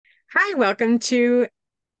Hi, welcome to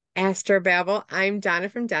Astro Babble. I'm Donna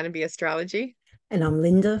from Donna B Astrology, And I'm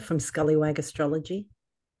Linda from Scullywag Astrology.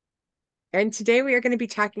 and today we are going to be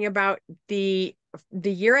talking about the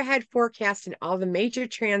year ahead forecast and all the major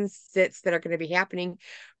transits that are going to be happening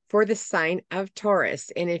for the sign of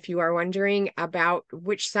Taurus. And if you are wondering about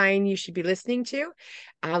which sign you should be listening to,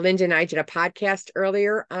 Linda and I did a podcast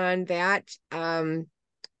earlier on that.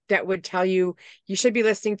 That would tell you you should be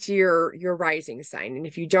listening to your rising sign. And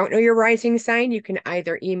if you don't know your rising sign, you can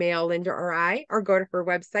either email Linda or I, or go to her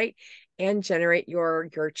website and generate your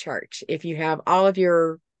chart. If you have all of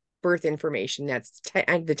your birth information, that's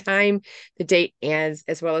the time, the date, as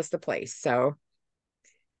well as the place. So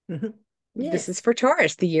Mhm. this is Yes, for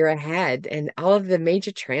Taurus, the year ahead, and all of the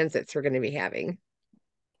major transits we're going to be having.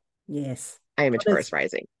 yes. I am a Donna's, Taurus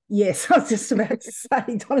rising. yes, I was just about to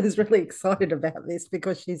say Donna's really excited about this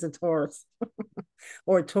because she's a Taurus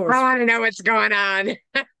or a I Taurus. want to know what's going on.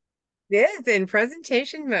 It is in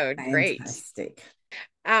presentation mode. Great. Fantastic.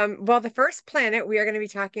 Well, the first planet we are going to be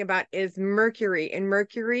talking about is Mercury, and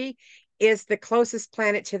Mercury is the closest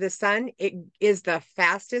planet to the sun. It is the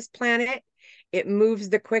fastest planet. It moves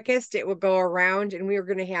the quickest. It will go around, and we are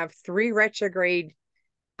going to have three retrograde.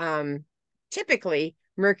 Um, Typically,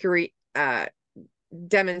 Mercury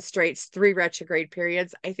demonstrates three retrograde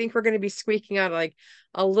periods. I think we're going to be squeaking out like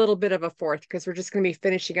a little bit of a fourth because we're just going to be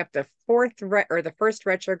finishing up the or the first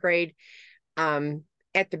retrograde um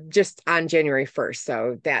at the just on January 1st.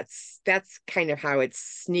 So that's kind of how it's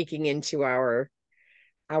sneaking into our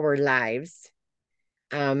lives.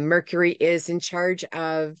 Mercury is in charge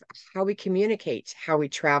of how we communicate, how we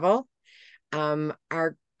travel,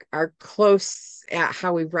 our close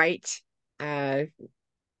how we write.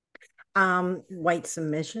 Weights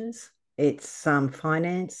and measures. It's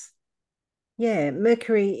finance. Yeah,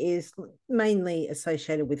 Mercury is mainly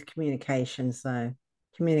associated with communications, though.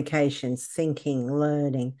 Communications, thinking,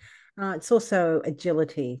 learning. It's also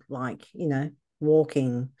agility, like,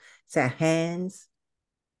 walking. It's our hands.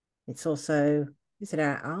 It's also, is it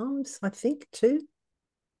our arms? I think too.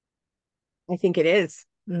 I think it is.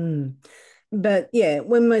 Mm. But yeah,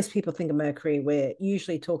 when most people think of Mercury, we're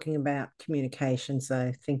usually talking about communication,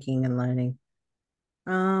 so thinking and learning.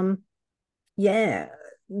 Um, yeah,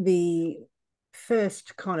 the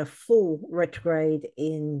first kind of full retrograde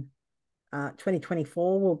in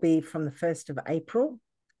 2024 will be from the 1st of April,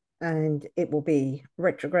 and it will be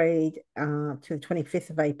retrograde to the 25th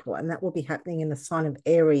of April, and that will be happening in the sign of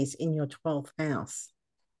Aries in your 12th house.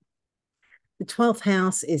 The 12th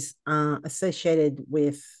house is associated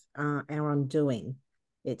with our undoing.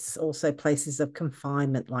 It's also places of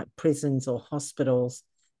confinement like prisons or hospitals,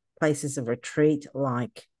 places of retreat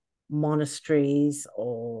like monasteries,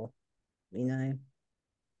 or, you know,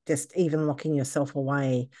 just even locking yourself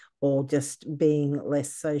away or just being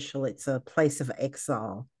less social. It's a place of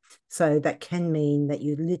exile. So that can mean that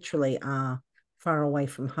you literally are far away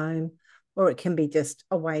from home, or it can be just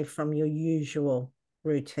away from your usual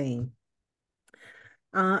routine.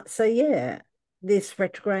 So yeah, this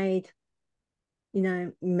retrograde,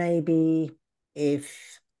 maybe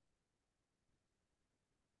if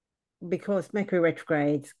because Mercury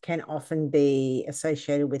retrogrades can often be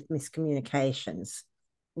associated with miscommunications,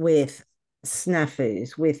 with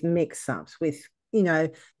snafus, with mix-ups, with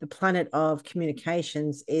the planet of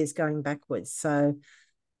communications is going backwards. So,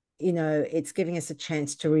 it's giving us a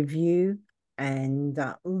chance to review and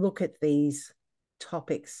look at these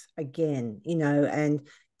topics again, and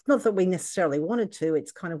it's not that we necessarily wanted to,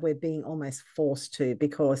 it's kind of we're being almost forced to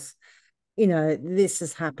because this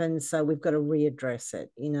has happened, so we've got to readdress it.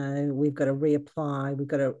 We've got to reapply.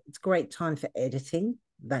 It's a great time for editing,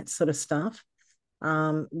 that sort of stuff.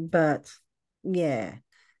 But yeah,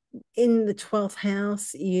 in the 12th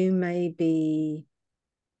house, you may be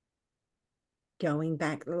going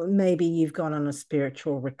back. Maybe you've gone on a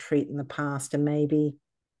spiritual retreat in the past, and maybe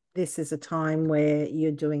this is a time where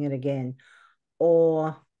you're doing it again.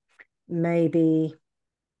 Or maybe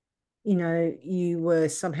you were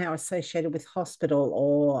somehow associated with hospital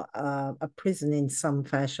or a prison in some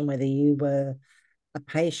fashion, whether you were a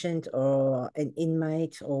patient or an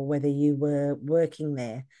inmate or whether you were working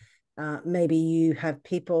there. Maybe you have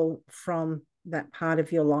people from that part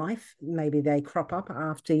of your life. Maybe they crop up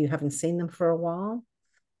after you haven't seen them for a while.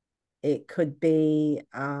 It could be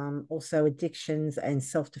also addictions and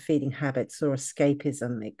self-defeating habits or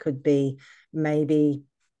escapism. It could be maybe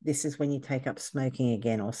this is when you take up smoking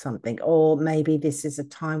again or something. Or maybe this is a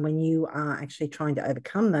time when you are actually trying to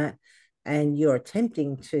overcome that and you're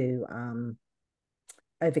attempting to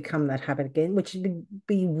overcome that habit again, which would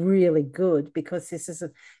be really good because this is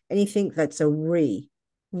anything that's a re.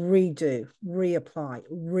 redo, reapply,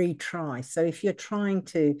 retry. So if you're trying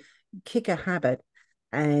to kick a habit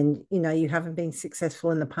and you haven't been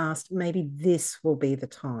successful in the past, maybe this will be the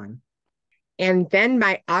time. And then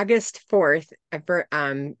by August 4th,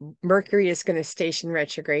 Mercury is going to station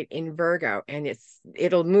retrograde in Virgo, and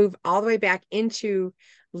it'll move all the way back into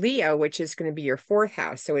Leo, which is going to be your fourth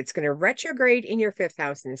house. So it's going to retrograde in your fifth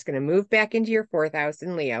house, and it's going to move back into your fourth house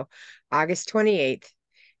in Leo, August 28th.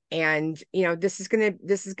 And this is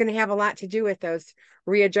gonna have a lot to do with those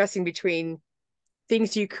readjusting between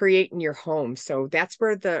things you create in your home. So that's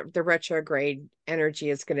where the retrograde energy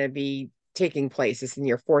is going to be taking place, is in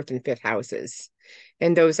your fourth and fifth houses.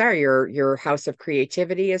 And those are your house of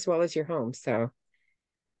creativity as well as your home. So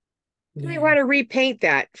you might Yeah. want to repaint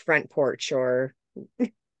that front porch or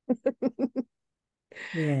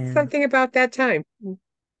Yeah. something about that time.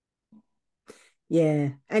 Yeah.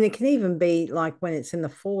 And it can even be like when it's in the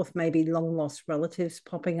fourth, maybe long lost relatives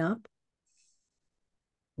popping up.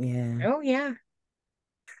 Yeah. Oh yeah.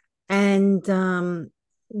 And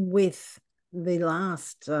with the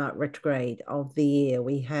last retrograde of the year,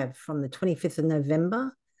 we have from the 25th of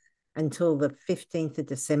November until the 15th of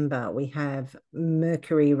December, we have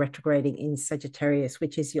Mercury retrograding in Sagittarius,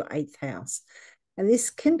 which is your eighth house. And this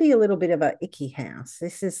can be a little bit of an icky house.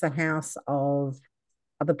 This is the house of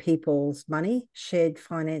other people's money, shared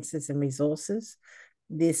finances, and resources.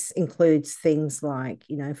 This includes things like,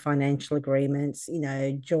 financial agreements,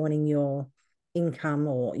 joining your income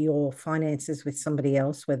or your finances with somebody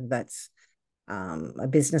else, whether that's a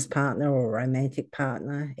business partner or a romantic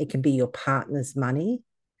partner. It can be your partner's money,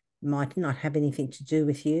 might not have anything to do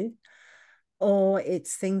with you. Or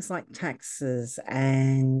it's things like taxes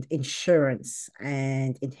and insurance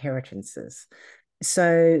and inheritances.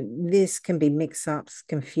 So this can be mix-ups,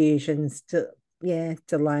 confusions,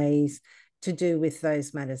 delays to do with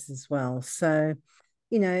those matters as well. So,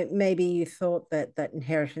 maybe you thought that that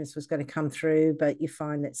inheritance was going to come through, but you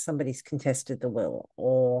find that somebody's contested the will,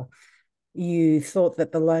 or you thought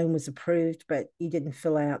that the loan was approved, but you didn't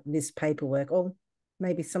fill out this paperwork, or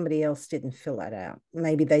maybe somebody else didn't fill that out.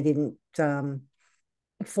 Maybe they didn't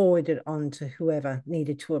forward it on to whoever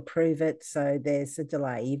needed to approve it. So there's a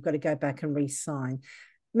delay. You've got to go back and re-sign.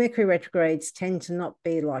 Mercury retrogrades tend to not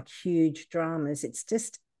be like huge dramas. It's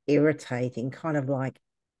just irritating, kind of like,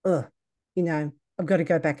 ugh, I've got to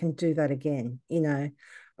go back and do that again. I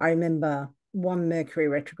remember one Mercury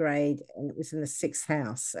retrograde and it was in the sixth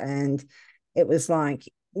house. And it was like,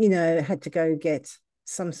 had to go get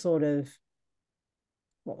some sort of,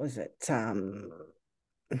 what was it?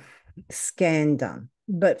 Scan done,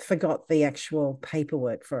 but forgot the actual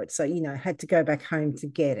paperwork for it. So, had to go back home to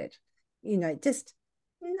get it. Just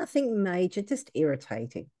nothing major, just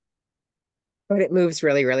irritating. But it moves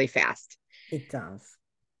really, really fast. It does.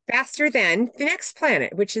 Faster than the next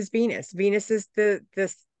planet, which is Venus. Venus is the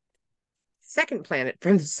second planet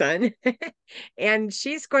from the sun. And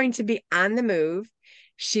she's going to be on the move.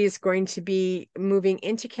 She's going to be moving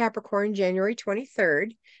into Capricorn January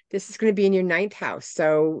 23rd. This is going to be in your ninth house.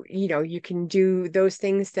 So, you can do those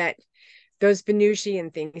things those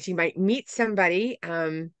Venusian things. You might meet somebody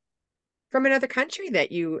from another country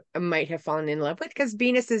that you might have fallen in love with, because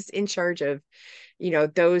Venus is in charge of,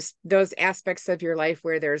 those aspects of your life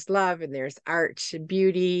where there's love and there's art,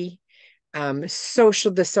 beauty, the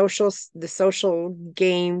social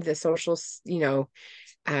game, the social,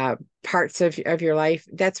 parts of your life.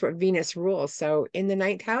 That's what Venus rules. So in the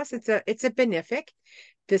ninth house, it's a benefic.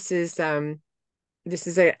 This is a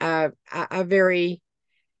very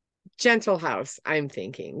gentle house. I'm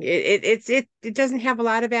thinking it doesn't have a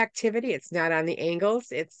lot of activity. It's not on the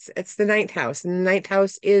angles. It's the ninth house, and the ninth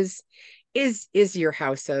house is your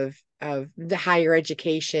house of the higher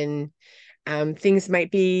education. Things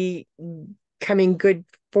might be coming good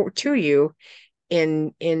to you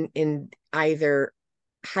in either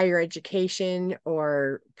higher education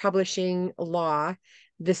or publishing, law.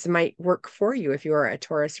 This might work for you if you are a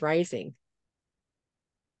Taurus rising.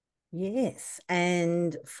 Yes.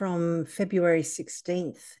 And from February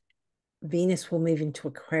 16th, Venus will move into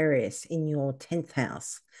Aquarius in your 10th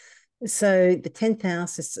house. So the 10th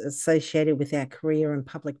house is associated with our career and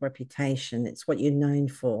public reputation. It's what you're known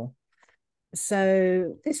for.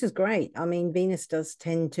 So this is great. I mean, Venus does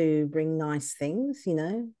tend to bring nice things,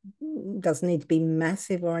 doesn't need to be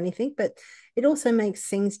massive or anything, but it also makes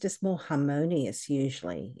things just more harmonious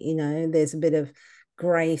usually. There's a bit of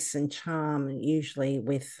grace and charm usually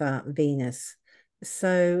with Venus.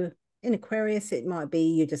 So in Aquarius, it might be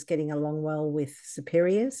you're just getting along well with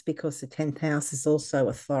superiors, because the 10th house is also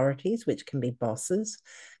authorities, which can be bosses.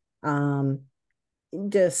 Um,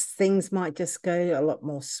 just things might just go a lot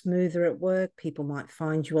more smoother at work. People might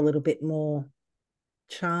find you a little bit more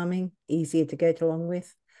charming, easier to get along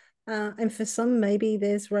with. And for some, maybe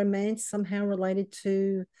there's romance somehow related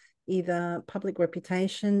to either public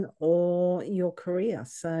reputation or your career.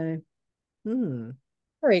 So,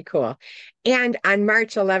 Very cool. And on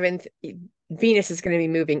March 11th, Venus is going to be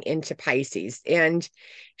moving into Pisces, and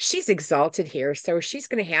she's exalted here, so she's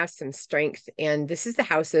going to have some strength. And this is the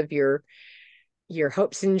house of your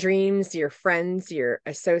hopes and dreams, your friends, your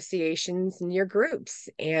associations, and your groups.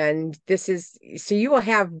 And this is so you will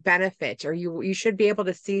have benefit, or you should be able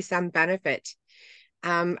to see some benefit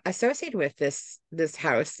associated with this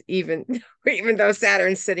house, even even though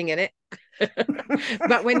Saturn's sitting in it.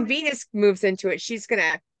 But when Venus moves into it, she's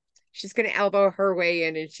gonna elbow her way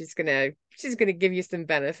in, and she's gonna give you some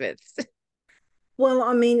benefits. well,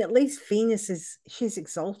 I mean, at least she's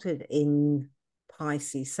exalted in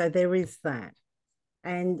Pisces. So there is that.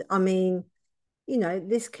 And I mean,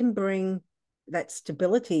 this can bring that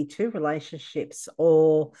stability to relationships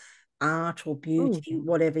or art or Ooh. beauty,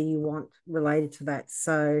 whatever you want related to that.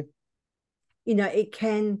 So,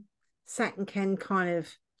 Saturn can kind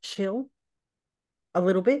of chill a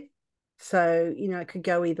little bit. So, it could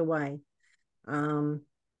go either way. Um,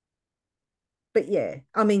 but yeah,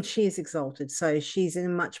 I mean, she is exalted. So she's in a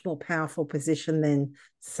much more powerful position than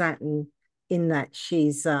Saturn in that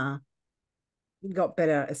she's got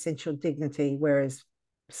better essential dignity, whereas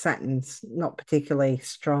Saturn's not particularly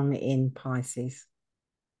strong in Pisces.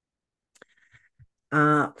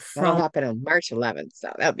 That'll From happen on March 11th,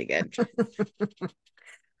 so that'll be good.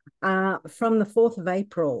 from the 4th of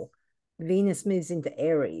April, Venus moves into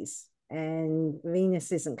Aries, and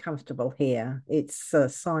Venus isn't comfortable here. It's a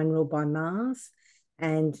sign ruled by Mars,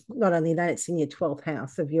 and not only that, it's in your 12th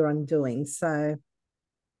house of your undoing. So,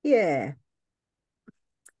 yeah,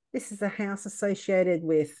 this is a house associated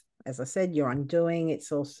with, as I said, your undoing.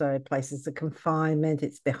 It's also places of confinement,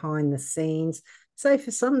 it's behind the scenes. So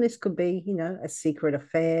for some, this could be, a secret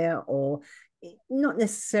affair or not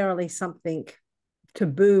necessarily something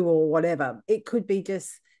taboo or whatever. It could be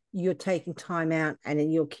just you're taking time out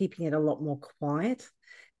and you're keeping it a lot more quiet.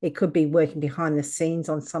 It could be working behind the scenes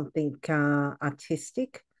on something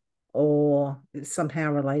artistic or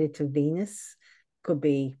somehow related to Venus. Could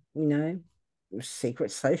be,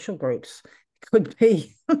 secret social groups. Could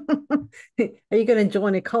be. Are you going to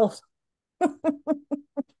join a cult?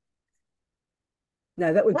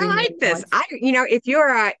 No, that would I be my like this. advice.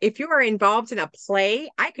 If you are involved in a play,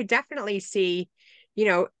 I could definitely see, you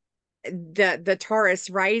know, the Taurus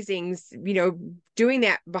risings, doing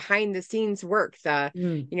that behind the scenes work,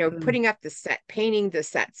 Mm. putting up the set, painting the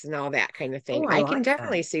sets and all that kind of thing. Oh, I I can like that.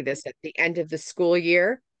 definitely see this at the end of the school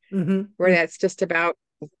year, where Mm-hmm. that's just about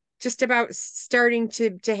starting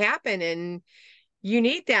to happen. And you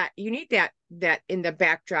need that in the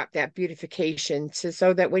backdrop, that beautification,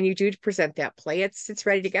 so that when you do present that play, it's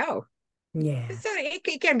ready to go. So Yes.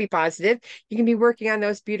 it can be positive. You can be working on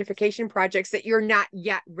those beautification projects that you're not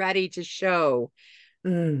yet ready to show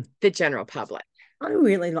Mm. the general public. I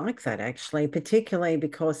really like that actually, particularly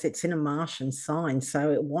because it's in a Martian sign,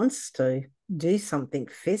 so it wants to do something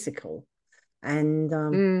physical and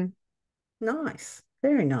Mm. nice,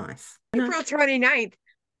 very nice. April 29th,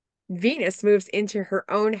 Venus moves into her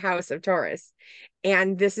own house of Taurus.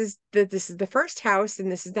 And this is the first house, and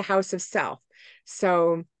this is the house of self.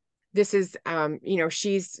 So this is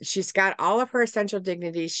she's got all of her essential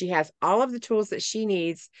dignities. She has all of the tools that she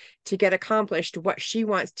needs to get accomplished what she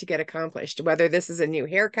wants to get accomplished, whether this is a new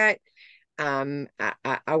haircut, a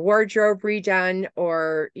wardrobe redone,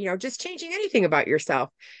 or just changing anything about yourself.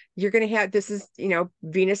 You're going to have this is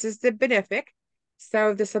Venus is the benefic,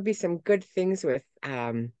 so this will be some good things with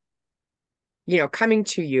coming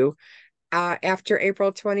to you after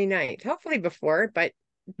April 29th. Hopefully before, but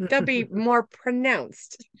they'll be more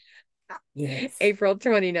pronounced Yes. April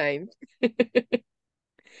 29th.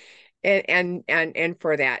 And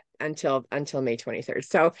for that until May 23rd.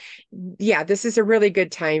 So yeah, this is a really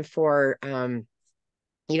good time for those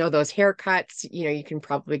haircuts. You can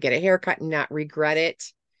probably get a haircut and not regret it.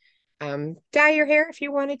 Dye your hair if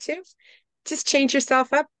you wanted to. Just change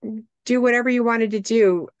yourself up, do whatever you wanted to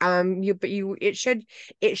do. It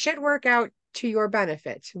should work out to your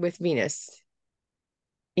benefit with Venus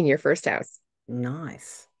in your first house.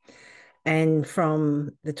 Nice. And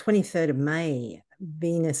from the 23rd of May,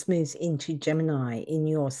 Venus moves into Gemini in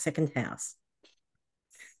your second house.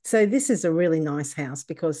 So this is a really nice house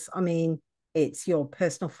because, I mean, it's your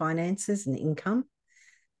personal finances and income.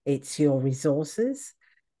 It's your resources.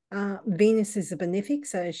 Venus is a benefic,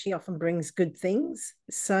 so she often brings good things.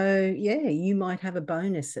 So, yeah, you might have a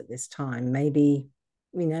bonus at this time. Maybe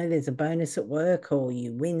there's a bonus at work, or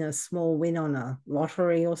you win a small win on a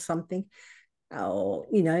lottery or something, or,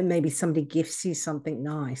 maybe somebody gifts you something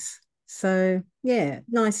nice. So, yeah,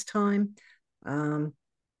 nice time.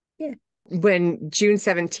 Yeah. When June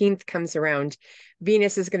 17th comes around,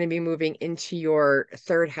 Venus is going to be moving into your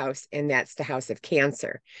third house, and that's the house of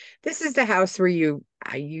Cancer. This is the house where you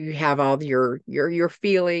have all your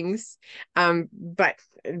feelings, but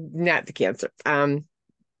not the Cancer.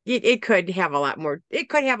 It could have a lot more. It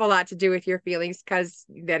could have a lot to do with your feelings because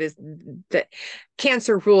that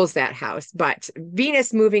Cancer rules that house. But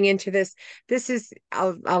Venus moving into this is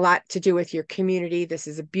a lot to do with your community. This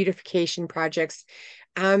is a beautification projects,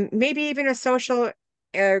 maybe even a social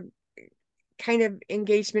uh, kind of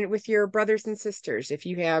engagement with your brothers and sisters. If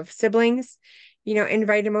you have siblings,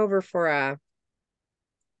 invite them over for a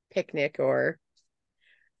picnic or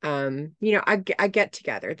a get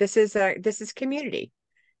together. This is community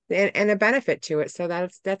and a benefit to it. So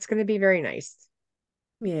that's going to be very nice.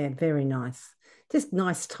 Yeah, very nice. Just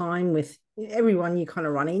nice time with everyone you kind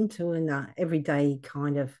of run into in a everyday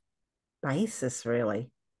kind of basis,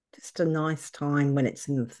 really. Just a nice time when it's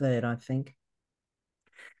in the third, I think.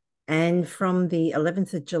 And from the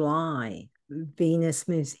 11th of July, Venus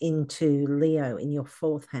moves into Leo in your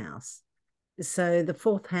fourth house. So the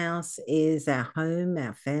fourth house is our home,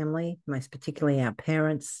 our family, most particularly our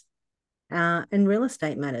parents, and real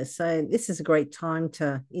estate matters. So this is a great time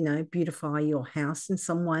to, beautify your house in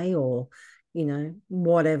some way, or,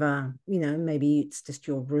 whatever, maybe it's just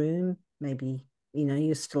your room, maybe,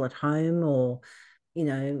 you're still at home, or,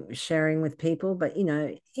 sharing with people. But,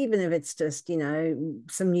 even if it's just,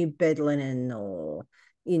 some new bed linen, or,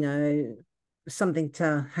 you know, something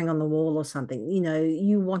to hang on the wall or something,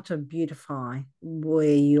 you want to beautify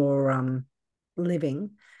where you're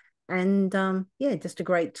living. And yeah, just a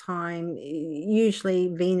great time. Usually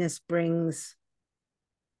Venus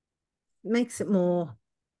makes it more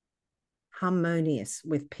harmonious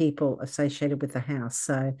with people associated with the house.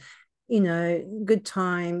 So, good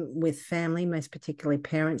time with family, most particularly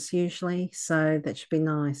parents usually. So that should be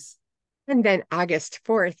nice. And then August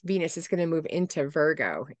 4th, Venus is going to move into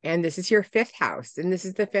Virgo. And this is your fifth house. And this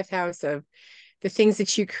is the fifth house of the things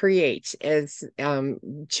that you create as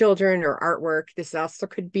children or artwork. This also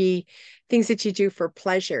could be things that you do for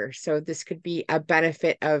pleasure. So this could be a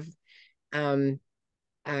benefit of, um,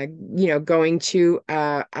 going to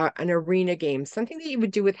an arena game, something that you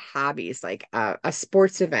would do with hobbies, like a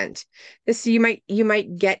sports event. This you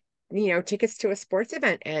might get tickets to a sports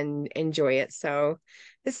event and enjoy it. So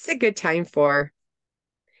this is a good time for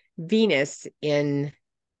Venus in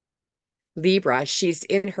Libra. She's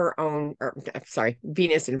in her own, or sorry,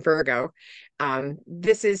 Venus in Virgo.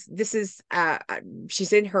 This is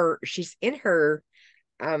she's in her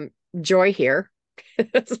um joy here.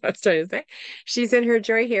 That's what I was trying to say. She's in her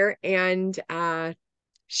joy here, and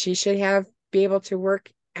she should be able to work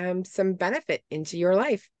some benefit into your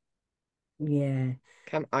life Yeah.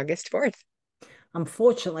 come August 4th.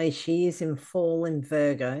 Unfortunately, she is in fall in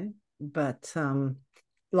Virgo, but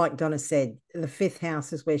like Donna said, the fifth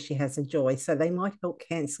house is where she has a joy. So they might help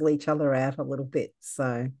cancel each other out a little bit.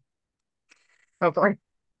 So Hopefully.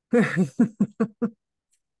 from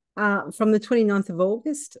the 29th of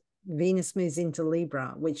August, Venus moves into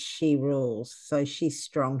Libra, which she rules. So she's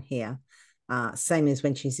strong here, same as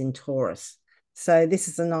when she's in Taurus. So this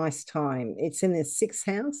is a nice time. It's in the sixth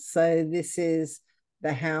house. So this is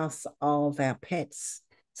the house of our pets.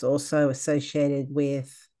 It's also associated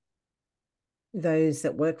with those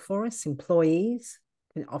that work for us, employees,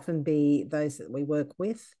 can often be those that we work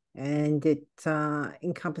with. And it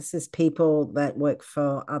encompasses people that work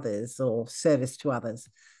for others or service to others,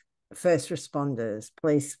 first responders,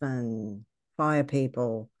 policemen, fire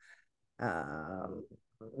people,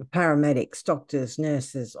 paramedics, doctors,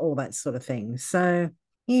 nurses, all that sort of thing. So,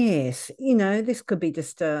 yes, this could be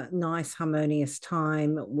just a nice, harmonious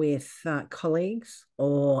time with colleagues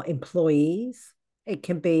or employees. It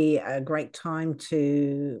can be a great time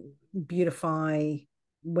to beautify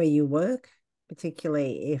where you work,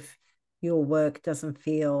 particularly if your work doesn't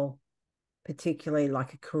feel particularly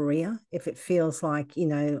like a career. If it feels like,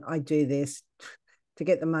 I do this to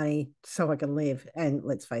get the money so I can live, and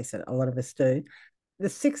let's face it, a lot of us do. The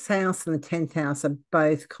sixth house and the 10th house are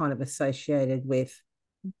both kind of associated with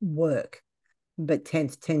work, but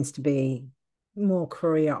tends to be more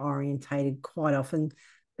career orientated quite often.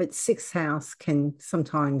 But sixth house can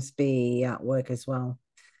sometimes be work as well.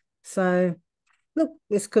 So, look,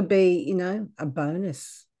 this could be, a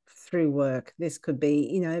bonus through work. This could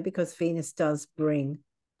be, because Venus does bring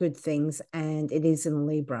good things, and it is in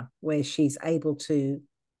Libra where she's able to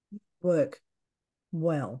work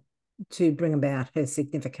well. to bring about her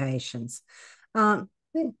significations. Or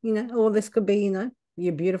this could be,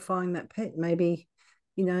 you're beautifying that pet. Maybe,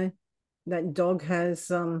 that dog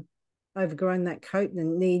has overgrown that coat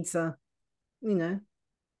and needs you know,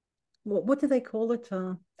 what do they call it?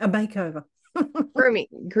 A makeover.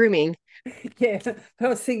 Grooming. Yeah, I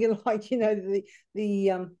was thinking like,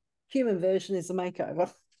 the human version is a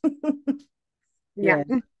makeover. Yeah.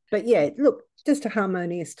 Yeah. But yeah, look, just a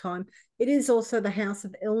harmonious time. It is also the house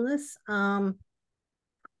of illness.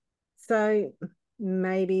 So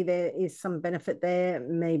maybe there is some benefit there.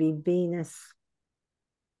 Maybe Venus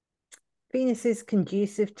is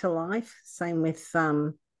conducive to life. Same with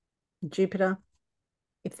Jupiter.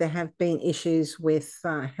 If there have been issues with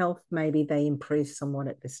health, maybe they improve somewhat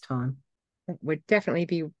at this time. It would definitely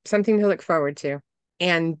be something to look forward to.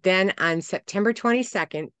 And then on September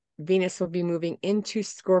 22nd, Venus will be moving into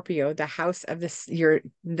Scorpio, the house of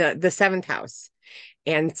the seventh house.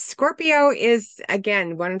 And Scorpio is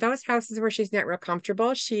again one of those houses where she's not real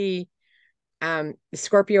comfortable. Scorpio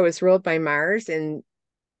is ruled by Mars, and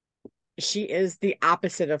she is the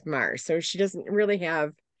opposite of Mars. So she doesn't really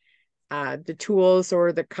have the tools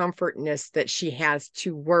or the comfortness that she has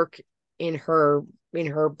to work in her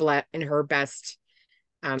best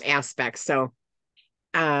aspects. So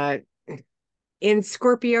in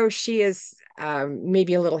Scorpio, she is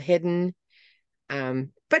maybe a little hidden,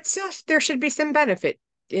 but still there should be some benefit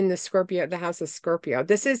in the house of Scorpio.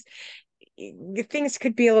 Things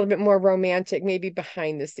could be a little bit more romantic, maybe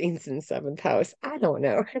behind the scenes in seventh house. I don't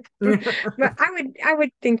know. But I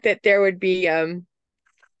would think that there would be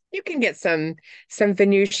you can get some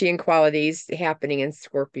Venusian qualities happening in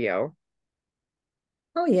Scorpio.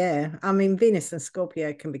 Oh yeah. I mean, Venus and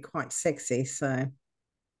Scorpio can be quite sexy, so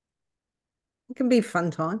it can be a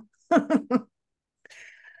fun time.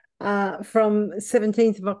 From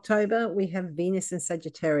 17th of October, we have Venus in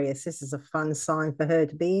Sagittarius. This is a fun sign for her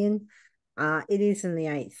to be in. It is in the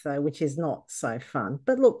eighth, though, which is not so fun.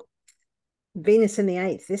 But look, Venus in the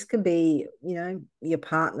eighth, this could be, your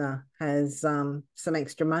partner has some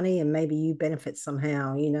extra money and maybe you benefit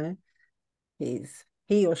somehow,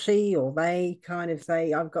 he or she or they kind of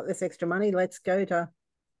say, I've got this extra money, let's go to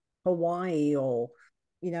Hawaii, or,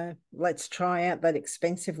 let's try out that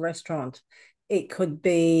expensive restaurant. It could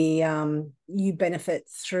be you benefit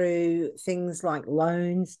through things like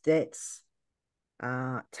loans, debts,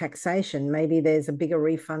 taxation. Maybe there's a bigger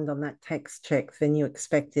refund on that tax check than you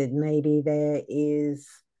expected. Maybe there is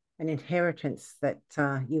an inheritance that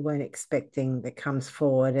you weren't expecting that comes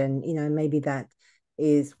forward. And, maybe that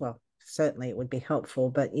is, well, certainly it would be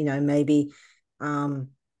helpful, but, maybe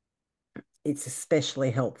it's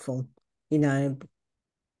especially helpful, you know.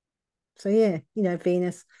 So, yeah,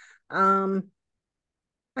 Venus. I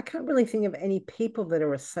can't really think of any people that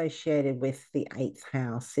are associated with the eighth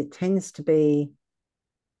house. It tends to be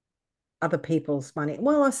other people's money.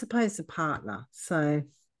 Well, I suppose the partner. So,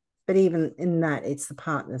 but even in that, it's the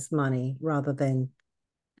partner's money rather than,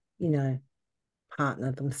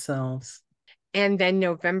 partner themselves. And then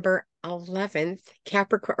November 11th,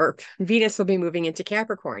 Venus will be moving into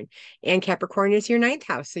Capricorn. And Capricorn is your ninth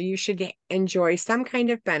house. So you should enjoy some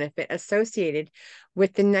kind of benefit associated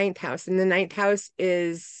with the ninth house. And the ninth house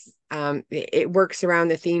it works around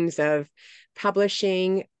the themes of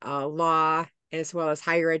publishing, law, as well as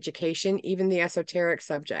higher education, even the esoteric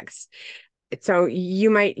subjects. So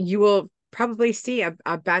you will probably see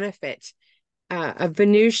a benefit, a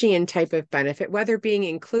Venusian type of benefit, whether being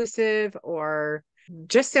inclusive or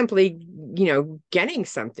just simply, getting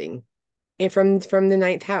something from the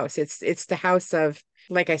ninth house. It's the house of,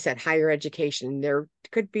 like I said, higher education. There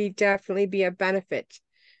could definitely be a benefit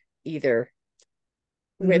either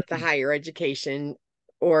with the higher education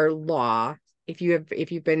or law. If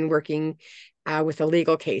you've been working with a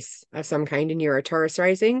legal case of some kind and you're a Taurus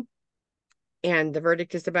rising and the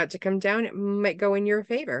verdict is about to come down, it might go in your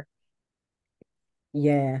favor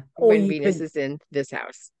Yeah. when Venus is in this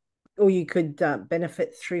house. Or you could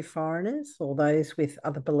benefit through foreigners or those with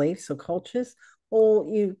other beliefs or cultures, or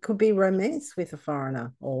you could be romance with a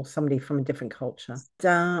foreigner or somebody from a different culture.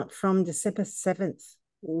 From December 7th,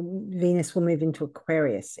 Venus will move into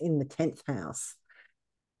Aquarius in the 10th house.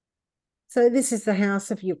 So this is the house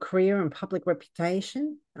of your career and public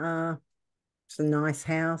reputation. It's a nice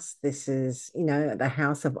house. This is, the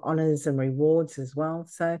house of honors and rewards as well.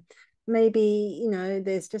 So maybe,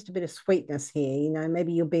 there's just a bit of sweetness here.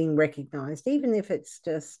 Maybe you're being recognized, even if it's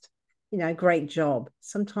just, great job.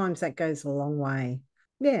 Sometimes that goes a long way.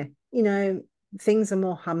 Yeah, things are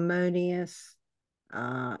more harmonious,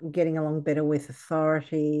 getting along better with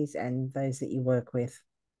authorities and those that you work with.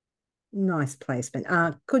 Nice placement.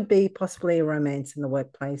 Could be possibly a romance in the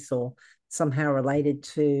workplace or somehow related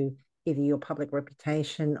to either your public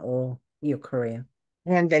reputation or your career.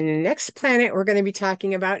 And then the next planet we're going to be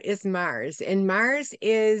talking about is Mars. And Mars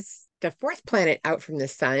is the fourth planet out from the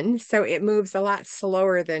sun. So it moves a lot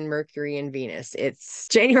slower than Mercury and Venus. It's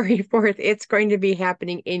January 4th. It's going to be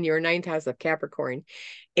happening in your ninth house of Capricorn.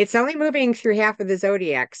 It's only moving through half of the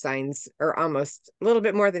zodiac signs, or almost a little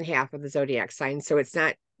bit more than half of the zodiac signs. So it's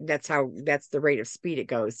not, that's the rate of speed it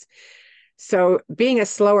goes. So being a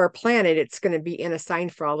slower planet, it's going to be in a sign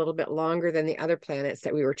for a little bit longer than the other planets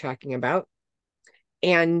that we were talking about.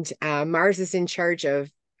 And Mars is in charge of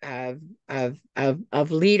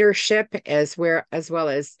leadership as well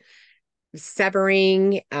as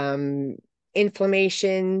severing,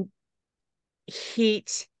 inflammation,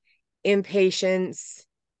 heat, impatience,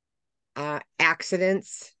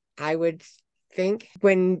 accidents. I would think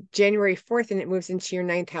when January 4th and it moves into your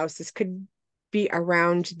ninth house, this could be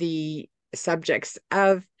around the subjects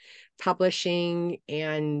of publishing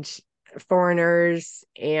and foreigners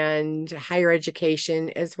and higher education,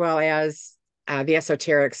 as well as the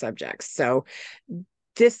esoteric subjects. So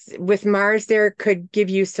this with Mars there could give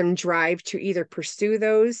you some drive to either pursue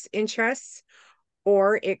those interests,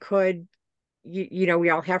 or it could, you know, we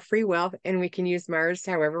all have free will and we can use Mars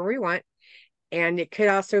however we want. And it could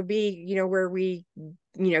also be, you know, where we,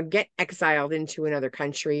 you know, get exiled into another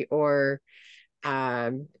country, or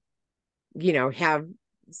you know, have,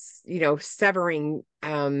 you know, severing,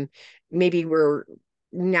 maybe we're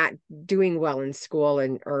not doing well in school,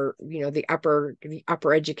 and or you know the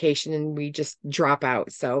upper education, and we just drop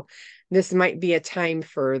out. So this might be a time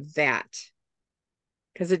for that,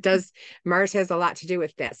 because it does, Mars has a lot to do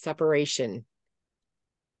with that separation.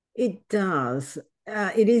 It does.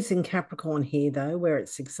 It is in Capricorn here, though, where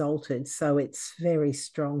it's exalted. So it's very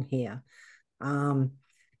strong here. Um,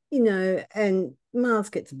 you know, and Mars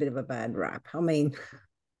gets a bit of a bad rap. I mean,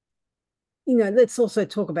 you know, let's also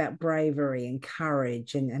talk about bravery and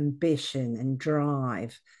courage and ambition and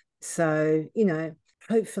drive. So, you know,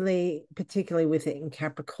 hopefully, particularly with it in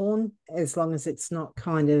Capricorn, as long as it's not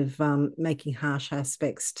kind of making harsh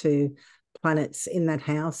aspects to planets in that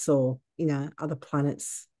house, or, you know, other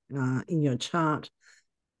planets in your chart,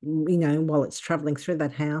 you know, while it's traveling through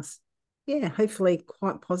that house. Yeah, hopefully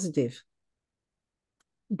quite positive.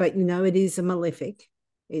 But, you know, it is a malefic.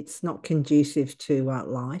 It's not conducive to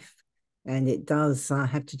life. And it does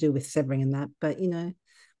have to do with severing and that. But, you know,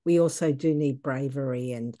 we also do need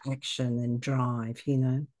bravery and action and drive, you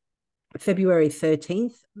know. February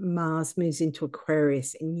 13th, Mars moves into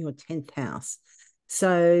Aquarius in your 10th house.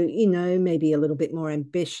 So, you know, maybe a little bit more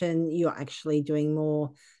ambition. You're actually doing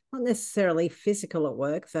more, not necessarily physical at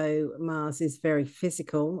work, though Mars is very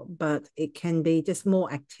physical, but it can be just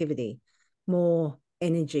more activity, more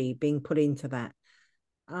energy being put into that.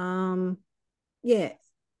 Yeah,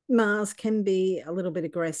 Mars can be a little bit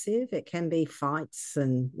aggressive. It can be fights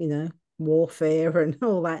and, you know, warfare and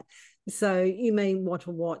all that. So you may want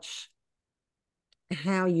to watch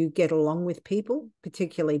how you get along with people,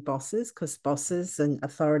 particularly bosses, because bosses and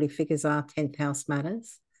authority figures are 10th house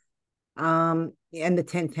matters. And the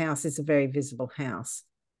 10th house is a very visible house.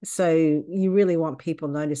 So you really want people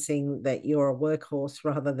noticing that you're a workhorse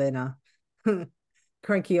rather than a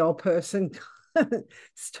cranky old person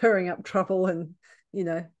stirring up trouble and, you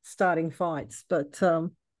know, starting fights. But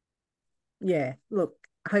yeah, look,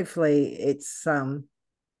 hopefully it's you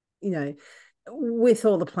know, with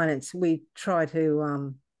all the planets, we try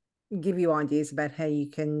to give you ideas about how you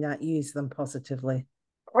can use them positively.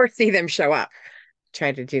 Or see them show up.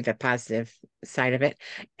 Try to do the positive side of it.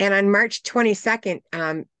 And on March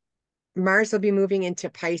 22nd, Mars will be moving into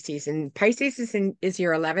Pisces, and Pisces is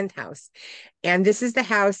your 11th house. And this is the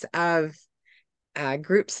house of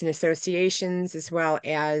groups and associations, as well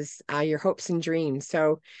as your hopes and dreams.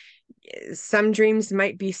 So some dreams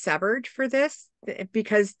might be severed for this,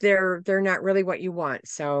 because they're not really what you want.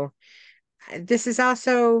 So this is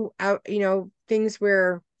also you know, things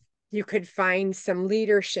where you could find some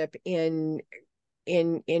leadership in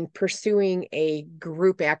pursuing a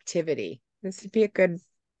group activity. This would be a good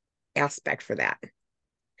aspect for that.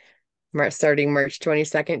 Starting March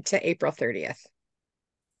 22nd to April 30th.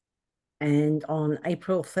 And on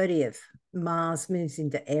April 30th, Mars moves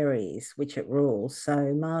into Aries, which it rules.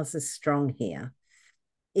 So Mars is strong here.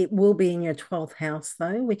 It will be in your 12th house,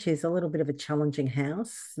 though, which is a little bit of a challenging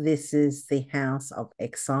house. This is the house of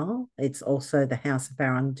exile. It's also the house of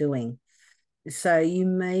our undoing. So you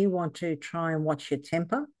may want to try and watch your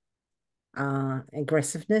temper,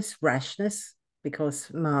 aggressiveness, rashness,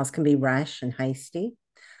 because Mars can be rash and hasty.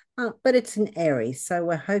 But it's an Aries, so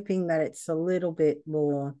we're hoping that it's a little bit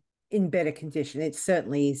more in better condition. It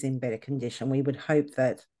certainly is in better condition. We would hope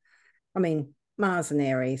that, I mean, Mars and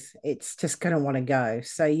Aries, it's just going to want to go.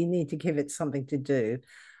 So you need to give it something to do.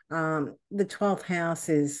 The 12th house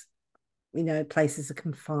is, places of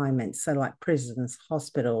confinement. So like prisons,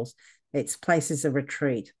 hospitals, it's places of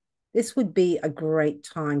retreat. This would be a great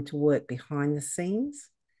time to work behind the scenes.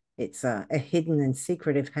 It's a hidden and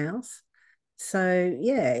secretive house. So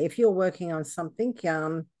yeah, if you're working on something,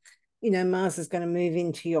 Mars is going to move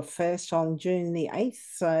into your first on June the 8th.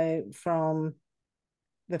 So from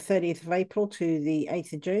the 30th of April to the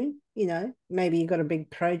 8th of June, maybe you've got a big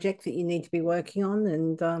project that you need to be working on.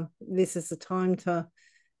 And this is the time to,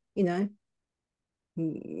 you know,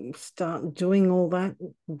 start doing all that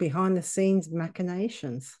behind the scenes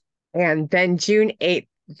machinations. And then June 8th,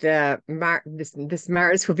 this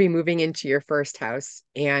Mars will be moving into your first house.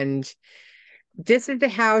 And this is the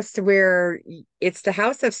house where it's the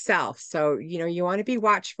house of self. So, you want to be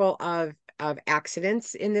watchful of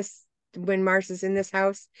accidents in this when Mars is in this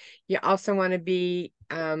house. You also want to be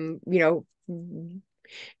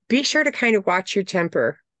sure to kind of watch your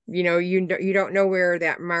temper. You don't know where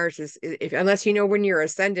that Mars is, if unless you know when your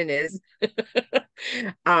ascendant is.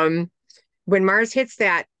 When Mars hits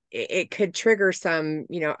that, it could trigger some,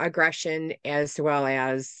 aggression, as well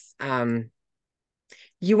as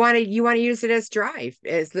you want to use it as drive,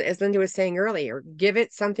 as Linda was saying earlier. Give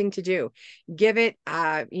it something to do. Give it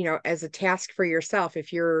as a task for yourself.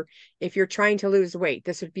 If you're trying to lose weight,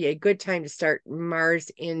 this would be a good time to start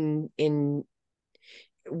Mars in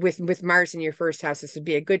with Mars in your first house. This would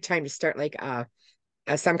be a good time to start like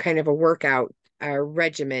some kind of a workout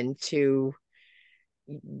regimen to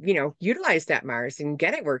utilize that Mars and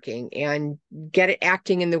get it working and get it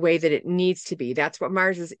acting in the way that it needs to be. That's what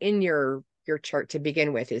Mars is in your chart to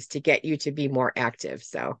begin with, is to get you to be more active.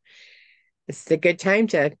 So it's a good time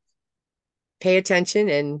to pay attention,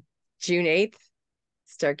 and June 8th,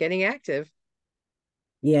 start getting active.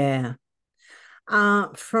 Yeah.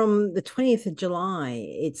 From the 20th of July,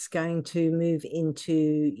 it's going to move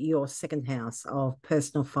into your second house of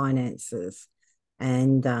personal finances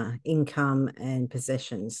and income and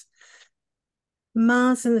possessions.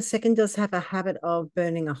 Mars in the second does have a habit of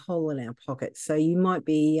burning a hole in our pocket. So you might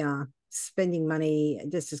be spending money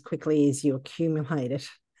just as quickly as you accumulate it,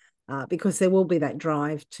 because there will be that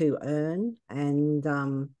drive to earn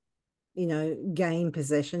and gain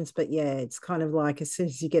possessions. But yeah, it's kind of like as soon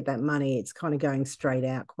as you get that money, it's kind of going straight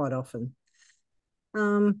out quite often.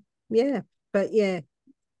 Yeah, but yeah,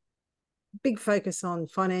 big focus on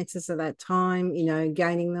finances at that time,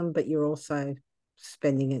 gaining them, but you're also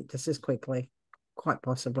spending it just as quickly, quite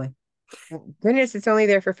possibly. Goodness, it's only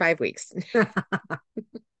there for 5 weeks.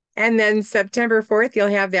 And then September 4th, you'll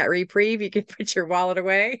have that reprieve. You can put your wallet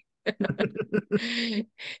away.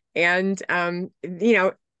 And Mars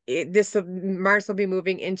will be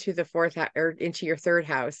moving into the fourth or into your third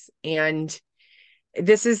house. And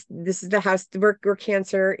this is the house where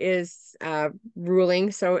Cancer is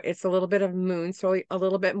ruling. So it's a little bit of moon, so a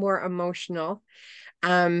little bit more emotional.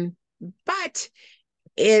 But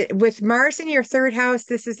with Mars in your third house,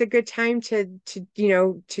 this is a good time to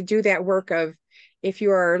do that work of, if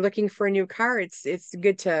you are looking for a new car, it's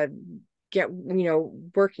good to get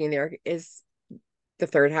working there. Is the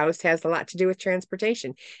third house has a lot to do with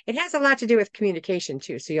transportation. It has a lot to do with communication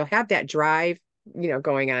too. So you'll have that drive,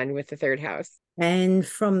 going on with the third house. And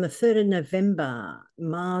from the 3rd of November,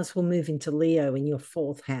 Mars will move into Leo in your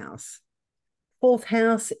fourth house. Fourth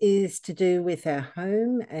house is to do with our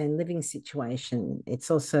home and living situation.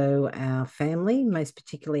 It's also our family, most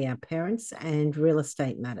particularly our parents, and real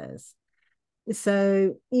estate matters.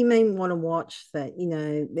 So you may want to watch that,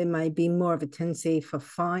 there may be more of a tendency for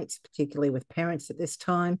fights, particularly with parents at this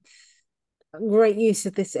time. A great use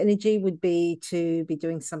of this energy would be to be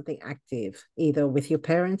doing something active, either with your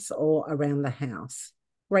parents or around the house.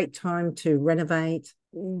 Great time to renovate,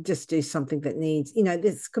 just do something that needs,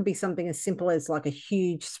 this could be something as simple as like a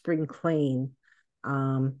huge spring clean.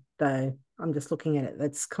 Though I'm just looking at it,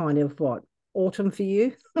 that's kind of what, autumn for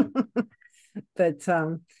you. But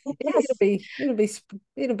Yes.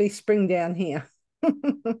 it'll be spring down here.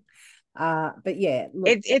 But yeah,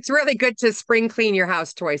 look, It's really good to spring clean your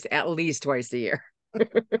house at least twice a year.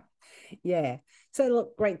 yeah. So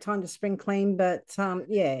look, great time to spring clean, but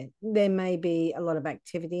yeah, there may be a lot of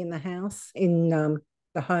activity in the house, in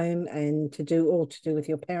the home, and to do with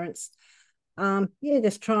your parents. Yeah,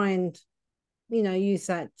 just try and use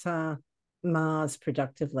that Mars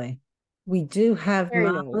productively. We do have Very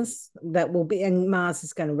nice. Mars that will be, and Mars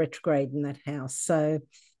is going to retrograde in that house. So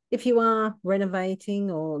if you are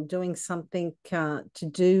renovating or doing something to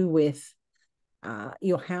do with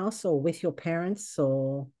your house or with your parents,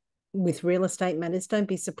 or with real estate matters, don't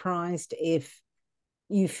be surprised if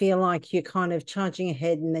you feel like you're kind of charging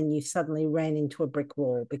ahead and then you suddenly ran into a brick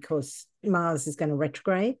wall because Mars is going to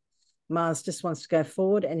retrograde. Mars just wants to go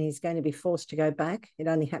forward and he's going to be forced to go back. It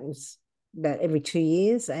only happens about every 2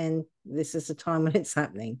 years, and this is the time when it's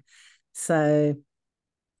happening. So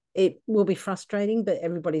it will be frustrating, but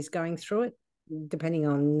everybody's going through it. Depending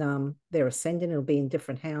on their ascendant, it'll be in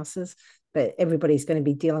different houses, but everybody's going to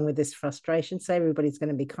be dealing with this frustration. So everybody's going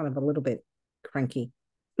to be kind of a little bit cranky.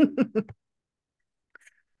 The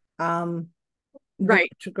Right.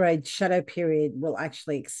 retrograde shadow period will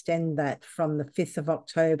actually extend that from the 5th of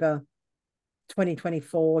October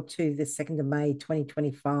 2024 to the 2nd of May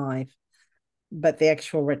 2025. But the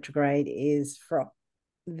actual retrograde is from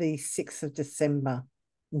the 6th of December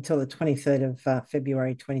until the 23rd of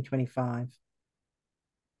February 2025.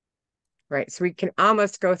 Right. So we can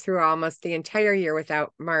almost go through almost the entire year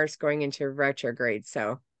without Mars going into retrograde.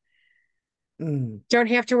 So don't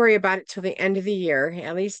have to worry about it till the end of the year.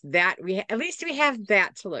 At least we have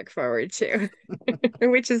that to look forward to,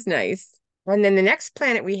 which is nice. And then the next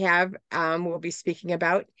planet we have we'll be speaking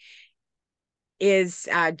about is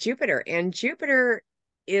Jupiter. And Jupiter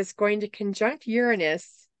is going to conjunct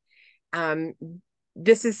Uranus.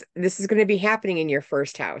 This is going to be happening in your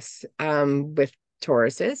first house with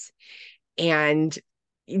Tauruses. And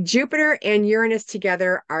Jupiter and Uranus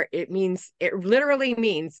together it literally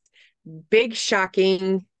means big,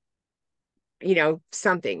 shocking,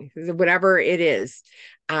 something, whatever it is.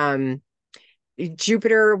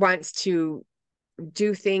 Jupiter wants to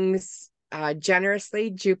do things generously.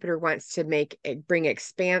 Jupiter wants to bring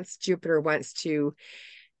expanse. Jupiter wants to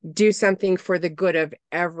do something for the good of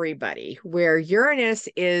everybody, where Uranus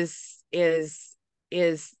is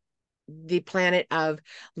the planet of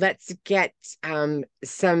let's get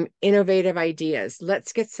some innovative ideas,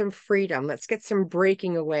 let's get some freedom, let's get some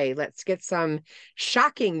breaking away, let's get some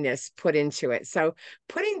shockingness put into it. So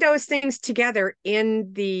putting those things together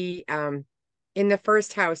in the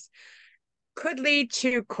first house could lead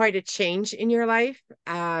to quite a change in your life.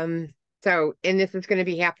 And this is going to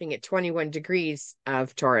be happening at 21 degrees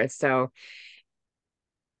of Taurus. So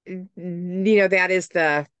that is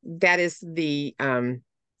the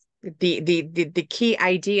key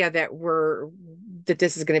idea that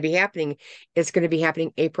this is going to be happening. It's going to be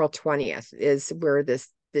happening April 20th is where this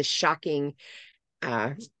shocking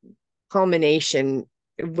culmination,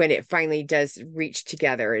 when it finally does reach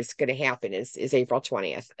together, is going to happen is April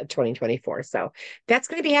 20th, 2024. So that's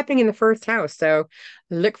going to be happening in the first house. So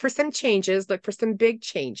look for some changes, look for some big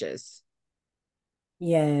changes.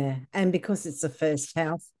 Yeah, and because it's the first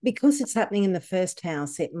house, because it's happening in the first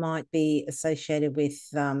house, it might be associated with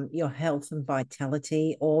your health and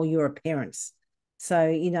vitality or your appearance. So,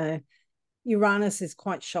 Uranus is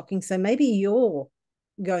quite shocking. So maybe you're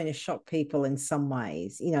going to shock people in some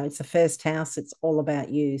ways. It's the first house, it's all about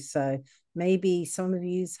you. So maybe some of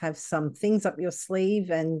you have some things up your sleeve,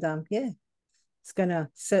 and it's going to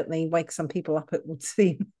certainly wake some people up, it would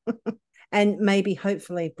seem. And maybe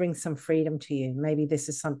hopefully bring some freedom to you. Maybe this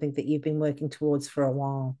is something that you've been working towards for a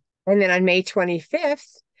while. And then on May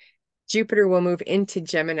 25th, Jupiter will move into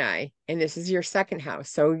Gemini, and this is your second house.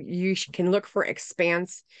 So you can look for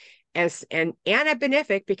expanse and a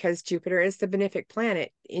benefic, because Jupiter is the benefic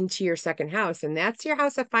planet, into your second house. And that's your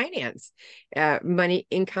house of finance, money,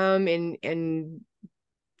 income, and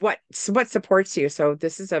what supports you. So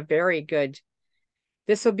this will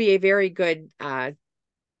be a very good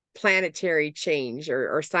planetary change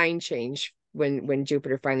or sign change when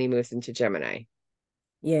Jupiter finally moves into Gemini.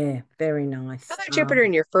 Yeah, very nice. Although Jupiter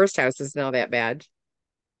in your first house isn't all that bad.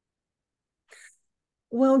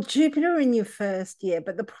 Well, Jupiter in your first, yeah,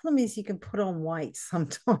 but the problem is you can put on weight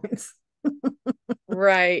sometimes.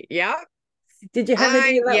 Right. Yeah. Did you have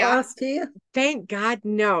any of that Yeah. last year? Thank God,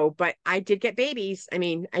 no. But I did get babies. I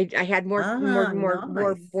mean, I had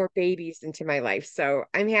more babies into my life, so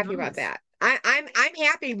I'm happy about that. I'm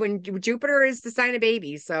happy when Jupiter is the sign of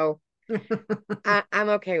babies, so I'm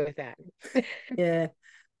okay with that. Yeah.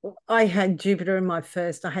 I had Jupiter in my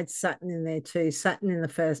first. I had Saturn in there too. Saturn in the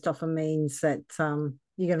first often means that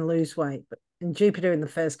you're going to lose weight, but and Jupiter in the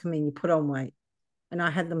first can mean you put on weight. And I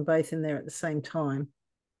had them both in there at the same time,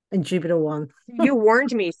 and Jupiter won. You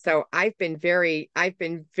warned me, so I've been very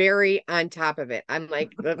on top of it. I'm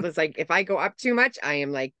like, it was like, if I go up too much, I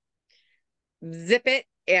am like, zip it,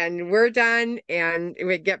 and we're done, and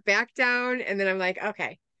we get back down, and then I'm like,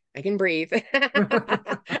 okay, I can breathe.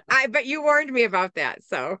 But you warned me about that,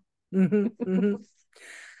 so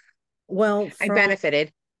Well, I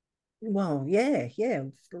benefited. Well, yeah.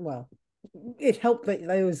 Well, it helped that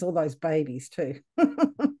there was all those babies too.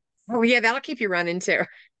 Oh yeah, that'll keep you running too.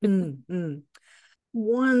 Mm.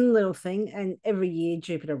 One little thing, and every year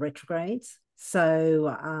Jupiter retrogrades.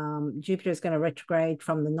 So Jupiter is going to retrograde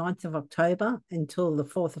from the 9th of October until the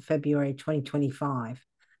 4th of February 2025.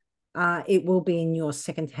 It will be in your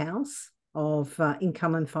second house of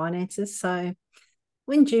income and finances. So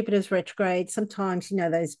when Jupiter's retrograde, sometimes,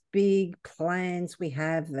 those big plans we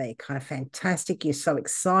have, they're kind of fantastic. You're so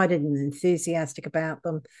excited and enthusiastic about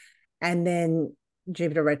them. And then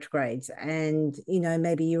Jupiter retrogrades, and,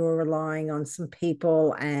 maybe you're relying on some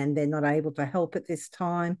people and they're not able to help at this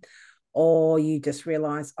time. Or you just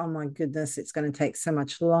realize, oh my goodness, it's going to take so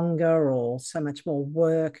much longer or so much more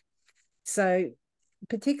work. So,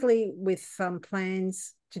 particularly with some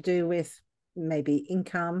plans to do with maybe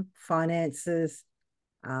income, finances,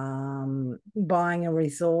 buying a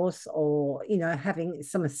resource, or having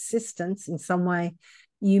some assistance in some way,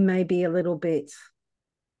 you may be a little bit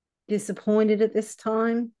disappointed at this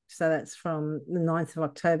time. So that's from the 9th of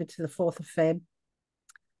October to the 4th of Feb.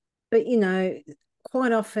 But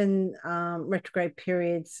quite often retrograde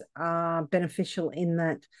periods are beneficial in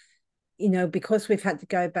that, because we've had to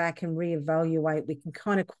go back and reevaluate, we can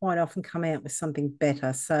kind of quite often come out with something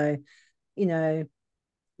better. So,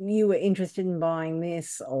 you were interested in buying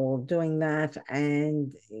this or doing that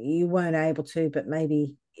and you weren't able to, but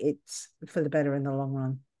maybe it's for the better in the long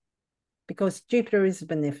run, because Jupiter is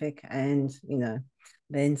benefic, and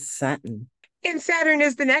then Saturn. And Saturn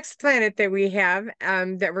is the next planet that we have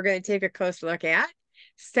that we're going to take a close look at.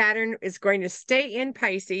 Saturn is going to stay in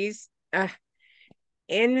Pisces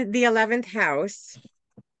in the 11th house,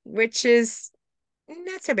 which is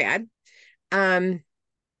not so bad.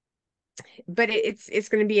 But it's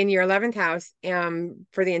going to be in your 11th house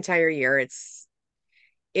for the entire year.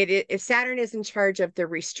 If Saturn is in charge of the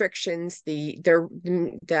restrictions, the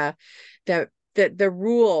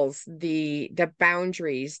rules, the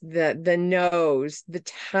boundaries, the no's, the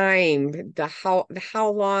time, the how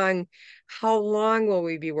long will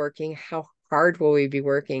we be working? How hard will we be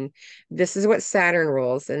working? This is what Saturn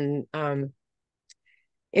rules. And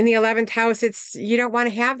in the 11th house, it's you don't want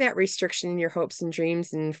to have that restriction in your hopes and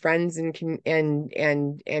dreams and friends and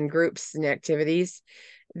groups and activities.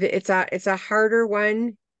 It's a harder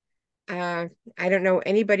one. I don't know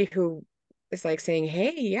anybody who is like saying,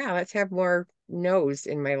 "Hey, yeah, let's have more no's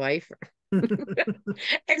in my life,"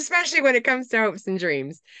 especially when it comes to hopes and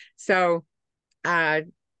dreams. So, uh,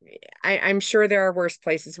 I'm sure there are worse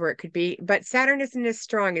places where it could be, but Saturn isn't as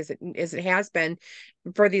strong as it has been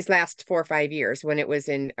for these last 4 or 5 years when it was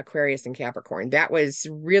in Aquarius and Capricorn. That was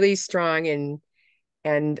really strong,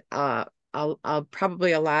 and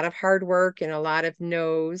probably a lot of hard work and a lot of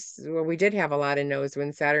no's. Well, we did have a lot of no's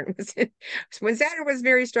when Saturn was when Saturn was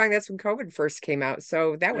very strong. That's when COVID first came out,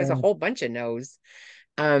 so that was a whole bunch of no's.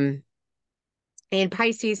 Um, in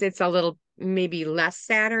Pisces, it's a little maybe less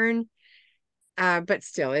Saturn, but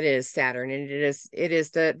still, it is Saturn, and it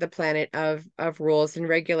is the planet of rules and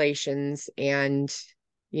regulations, and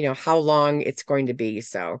how long it's going to be.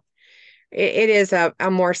 So it is a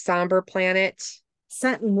more somber planet.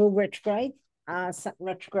 Saturn will retrograde. Saturn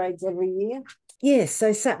retrogrades every year. Yes,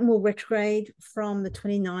 so Saturn will retrograde from the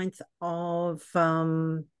 29th of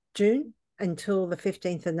June until the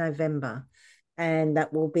 15th of November. And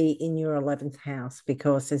that will be in your 11th house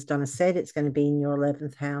because, as Donna said, it's going to be in your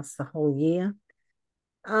 11th house the whole year.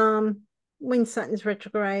 When Saturn's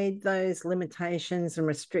retrograde, those limitations and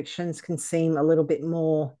restrictions can seem a little bit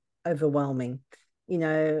more overwhelming.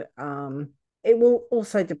 It will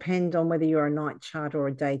also depend on whether you're a night chart or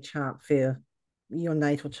a day chart for your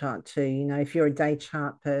natal chart too. If you're a day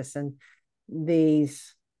chart person,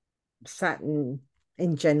 these Saturn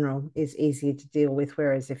in general is easier to deal with,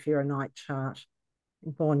 whereas if you're a night chart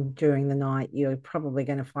born during the night, you're probably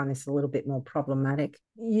going to find this a little bit more problematic.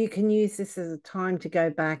 You can use this as a time to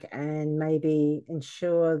go back and maybe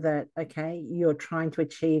ensure that, okay, you're trying to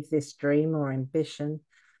achieve this dream or ambition,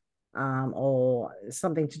 or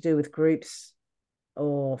something to do with groups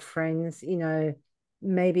or friends.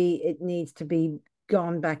 Maybe it needs to be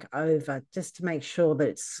gone back over just to make sure that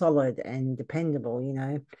it's solid and dependable.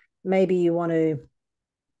 Maybe you want to,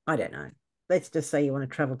 I don't know, let's just say you want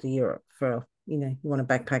to travel to Europe for, you want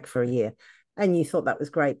to backpack for a year, and you thought that was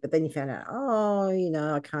great, but then you found out,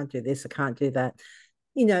 I can't do this, I can't do that.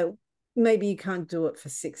 Maybe you can't do it for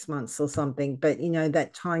 6 months or something, but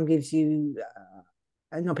that time gives you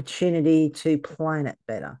an opportunity to plan it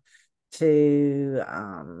better, to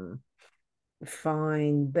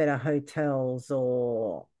find better hotels,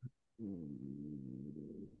 or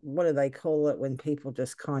what do they call it when people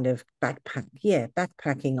just kind of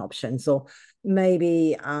backpacking options. Or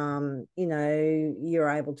maybe you're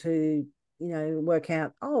able to work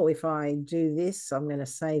out, oh, if I do this, I'm going to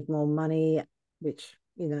save more money, which,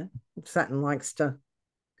 Saturn likes to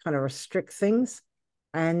kind of restrict things.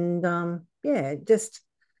 And yeah, just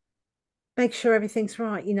make sure everything's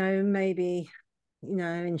right, maybe,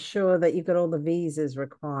 ensure that you've got all the visas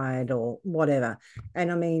required or whatever.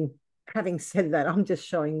 And I mean, having said that, I'm just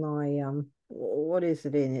showing my what is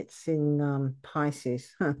it in? It's in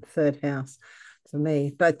Pisces, third house for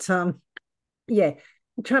me. But yeah,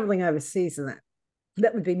 traveling overseas and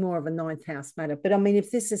that would be more of a ninth house matter. But I mean,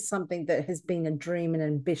 if this is something that has been a dream and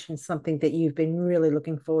ambition, something that you've been really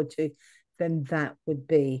looking forward to, then that would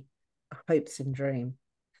be hopes and dream.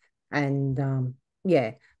 And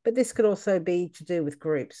yeah, but this could also be to do with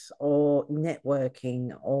groups or networking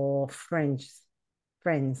or friends.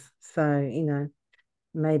 So,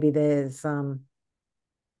 maybe there's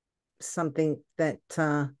something that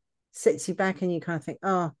sets you back and you kind of think,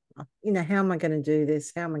 oh, how am I going to do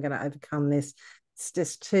this? How am I going to overcome this? It's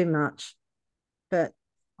just too much. But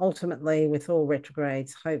ultimately, with all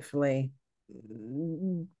retrogrades, hopefully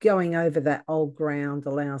going over that old ground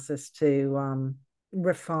allows us to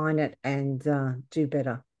refine it and do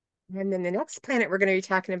better. And then the next planet we're going to be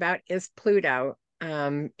talking about is Pluto.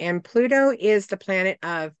 And Pluto is the planet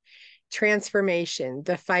of transformation,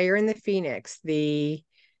 the fire in the phoenix, the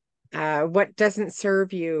what doesn't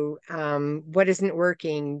serve you, what isn't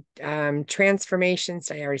working, transformations.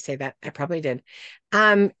 Did I already say that? I probably did.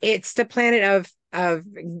 It's the planet of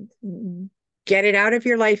get it out of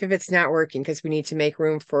your life if it's not working, because we need to make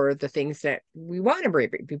room for the things that we want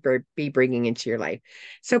to be bringing into your life.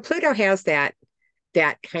 So Pluto has that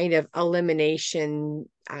kind of elimination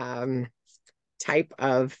type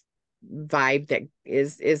of vibe that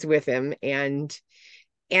is with him, and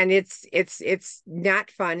it's not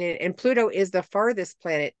fun. And Pluto is the farthest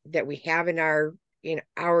planet that we have in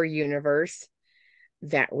our universe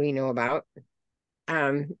that we know about.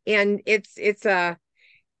 And it's a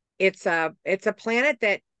planet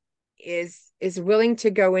that is willing to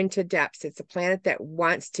go into depths. It's a planet that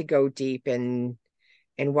wants to go deep and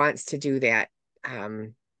wants to do that.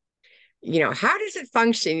 How does it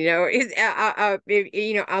function? Is a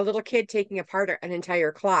little kid taking apart an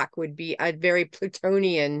entire clock would be a very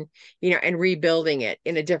Plutonian, and rebuilding it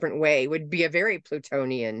in a different way would be a very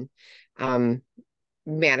Plutonian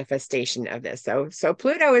manifestation of this. So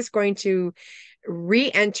Pluto is going to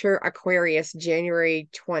re-enter Aquarius January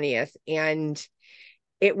 20th, and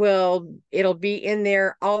it'll be in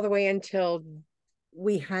there all the way until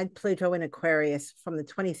we had Pluto in Aquarius from the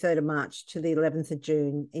 23rd of March to the 11th of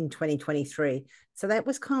June in 2023. So that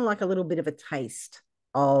was kind of like a little bit of a taste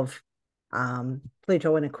of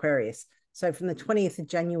Pluto in Aquarius. So from the 20th of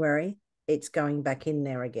January, it's going back in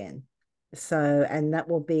there again. So, and that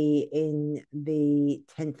will be in the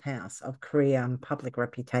 10th house of career and public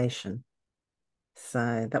reputation.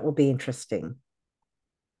 So that will be interesting.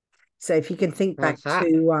 So if you can think back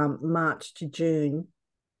to March to June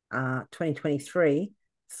 2023,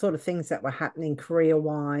 sort of things that were happening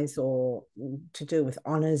career-wise or to do with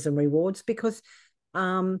honors and rewards, because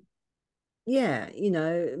yeah,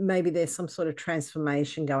 maybe there's some sort of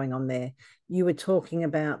transformation going on there. You were talking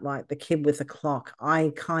about like the kid with a clock.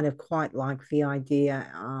 I kind of quite like the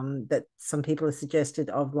idea that some people have suggested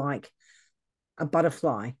of like a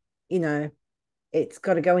butterfly. It's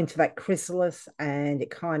got to go into that chrysalis and it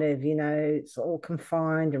kind of, it's all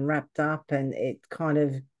confined and wrapped up and it kind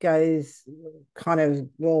of goes, kind of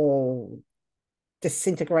all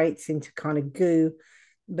disintegrates into kind of goo,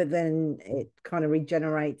 but then it kind of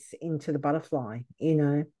regenerates into the butterfly.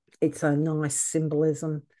 It's a nice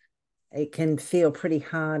symbolism. It can feel pretty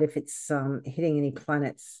hard if it's hitting any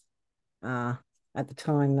planets at the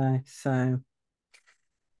time though. So,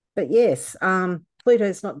 but yes,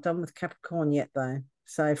 Pluto's not done with Capricorn yet, though.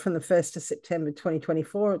 So from the 1st of September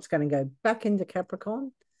 2024, it's going to go back into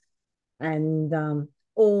Capricorn. And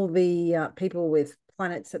all the people with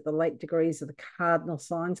planets at the late degrees of the cardinal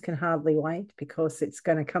signs can hardly wait, because it's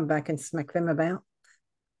going to come back and smack them about.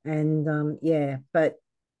 And yeah, but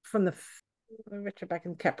from the retro back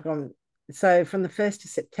in Capricorn. So from the 1st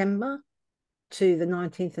of September to the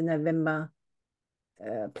 19th of November,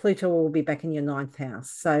 Pluto will be back in your 9th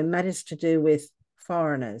house. So matters to do with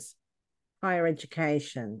foreigners, higher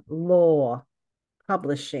education, law,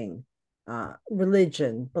 publishing,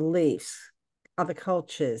 religion, beliefs, other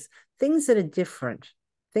cultures, things that are different,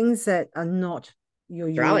 things that are not your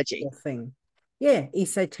usual thing. Yeah,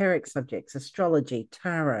 esoteric subjects, astrology,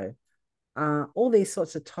 tarot, all these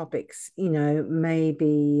sorts of topics,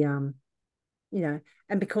 maybe,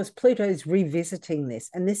 and because Pluto is revisiting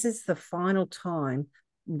this, and this is the final time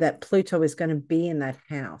that Pluto is going to be in that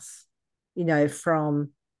house, from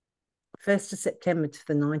 1st of September to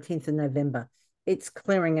the 19th of November. It's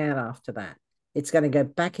clearing out after that. It's going to go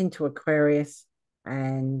back into Aquarius,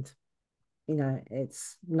 and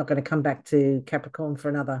it's not going to come back to Capricorn for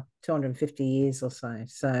another 250 years or so.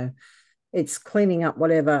 So it's cleaning up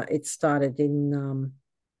whatever it started in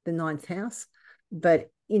the ninth house. But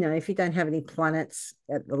if you don't have any planets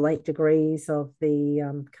at the late degrees of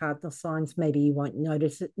the cardinal signs, maybe you won't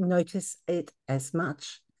notice it as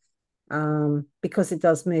much, because it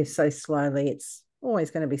does move so slowly. It's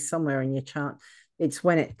always going to be somewhere in your chart. It's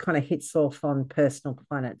when it kind of hits off on personal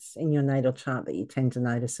planets in your natal chart that you tend to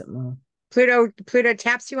notice it more. Pluto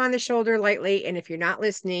taps you on the shoulder lightly, and if you're not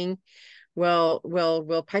listening,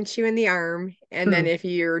 will punch you in the arm. And then if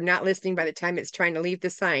you're not listening, by the time it's trying to leave the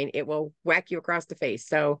sign, it will whack you across the face.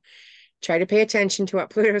 So try to pay attention to what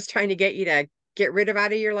Pluto is trying to get you to get rid of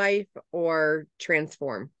out of your life or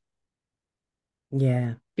transform.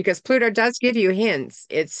 Yeah. Because Pluto does give you hints.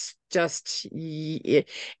 It's just, and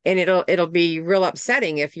it'll be real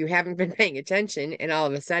upsetting if you haven't been paying attention and all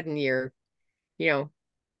of a sudden you're,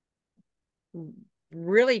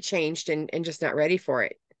 really changed and just not ready for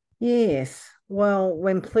it. Yes. Well,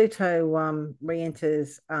 when Pluto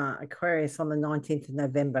re-enters Aquarius on the 19th of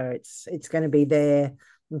November, it's going to be there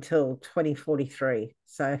until 2043.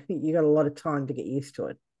 So you got a lot of time to get used to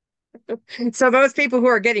it. So those people who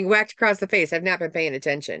are getting whacked across the face have not been paying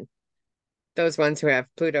attention. Those ones who have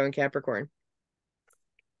Pluto and Capricorn.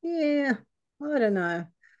 Yeah, I don't know.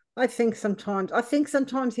 I think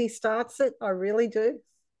sometimes he starts it. I really do.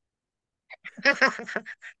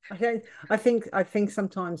 I think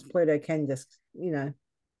sometimes Pluto can just,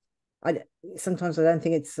 sometimes I don't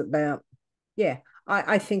think it's about, yeah.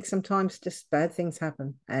 I think sometimes just bad things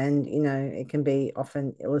happen, and it can be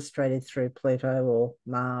often illustrated through Pluto or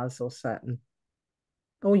Mars or Saturn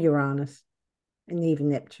or Uranus and even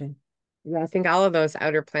Neptune. Yeah, I think all of those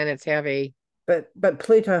outer planets have a But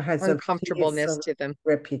Pluto has a uncomfortableness to them.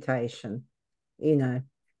 reputation,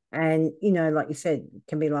 and like you said, it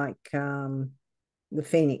can be like the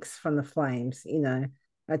phoenix from the flames.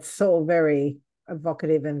 It's all very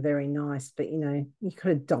evocative and very nice, but you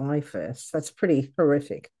could die first. That's pretty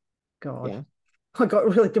horrific. God, Yeah. I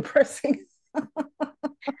got really depressing.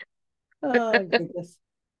 Oh goodness.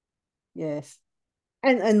 Yes.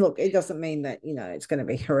 And look, it doesn't mean that it's going to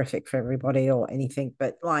be horrific for everybody or anything,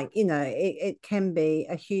 but it can be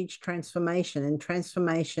a huge transformation, and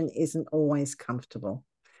transformation isn't always comfortable.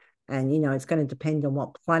 And it's going to depend on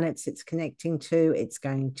what planets it's connecting to. It's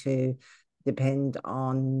going to depend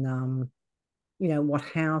on what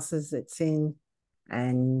houses it's in,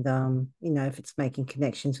 and if it's making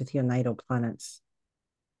connections with your natal planets.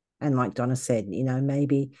 And like Donna said,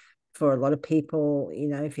 maybe for a lot of people,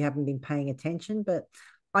 if you haven't been paying attention, but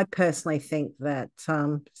I personally think that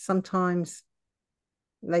sometimes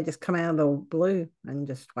they just come out of the blue and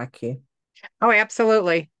just whack you. Oh,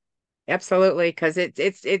 absolutely. Absolutely. Because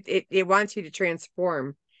it wants you to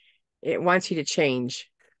transform. It wants you to change.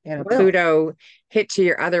 And a Well, Pluto hit to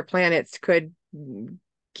your other planets could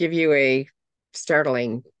give you a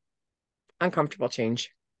startling, uncomfortable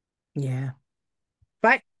change. yeah.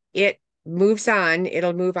 But it moves on.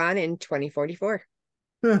 It'll move on in 2044.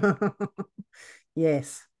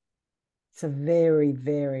 Yes. It's a very,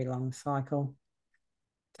 very long cycle.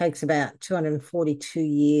 Takes about 242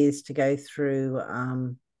 years to go through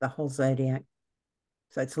the whole zodiac.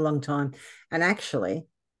 So it's a long time. And actually,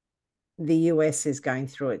 the US is going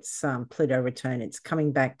through its Pluto return. It's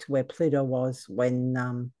coming back to where Pluto was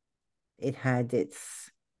when it had its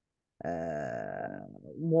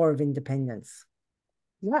War of Independence.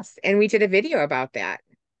 Yes. And we did a video about that,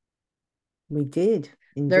 We did,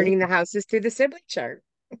 indeed. learning the houses through the sibling chart.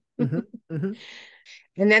 Mm-hmm, mm-hmm.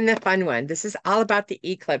 And then the fun one. This is all about the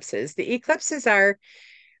eclipses. The eclipses are,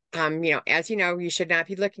 as you know, you should not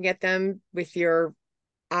be looking at them with your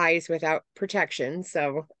eyes without protection.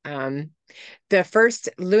 So, the first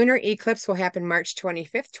lunar eclipse will happen March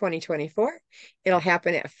 25th, 2024. It'll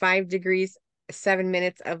happen at 5 degrees, 7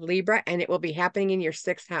 minutes of Libra, and it will be happening in your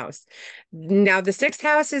sixth house. Now, the sixth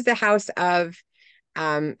house is the house of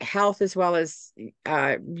health as well as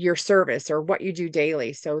your service or what you do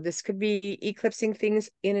daily. So this could be eclipsing things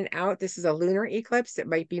in and out. This is a lunar eclipse. It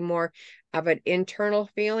might be more of an internal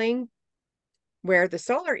feeling, where the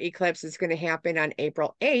solar eclipse is going to happen on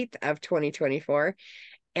April 8th of 2024.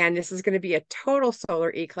 And this is going to be a total solar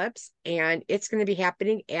eclipse, and it's going to be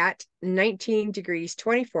happening at 19 degrees,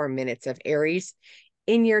 24 minutes of Aries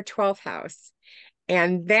in your 12th house.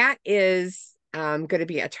 And that is going to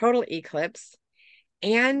be a total eclipse.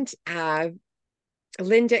 And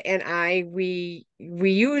Linda and I, we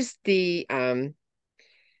use the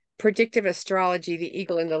Predictive Astrology, The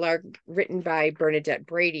Eagle and the Lark, written by Bernadette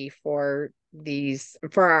Brady for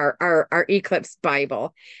our eclipse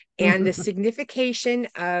Bible. And the signification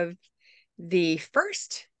of the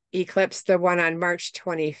first eclipse, the one on March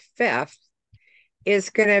 25th,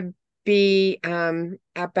 is going to be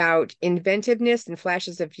about inventiveness and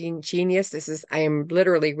flashes of genius. I am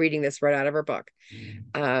literally reading this right out of her book.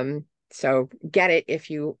 So get it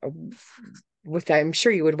if you, I'm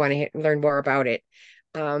sure you would want to learn more about it.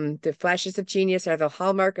 The flashes of genius are the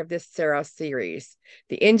hallmark of this Saros series.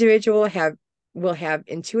 The individual will have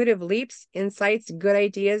intuitive leaps, insights, good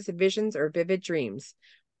ideas, visions, or vivid dreams.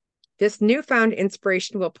 This newfound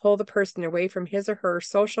inspiration will pull the person away from his or her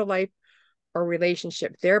social life or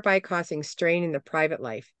relationship, thereby causing strain in the private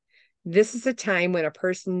life. This is a time when a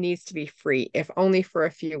person needs to be free, if only for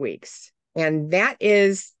a few weeks. And that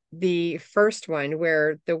is the first one,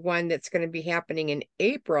 where the one that's going to be happening in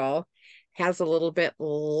April has a little bit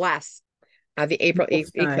less of the April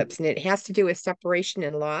eclipse, and it has to do with separation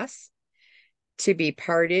and loss, to be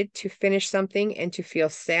parted, to finish something, and to feel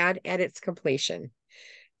sad at its completion.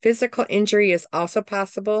 Physical injury is also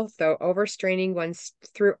possible, though overstraining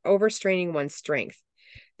one's strength.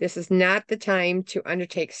 This is not the time to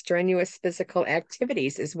undertake strenuous physical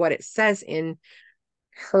activities, is what it says in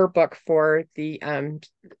her book for the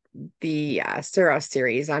Saros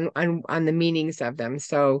series on the meanings of them.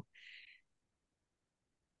 So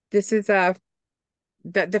this is the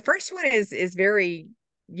first one is very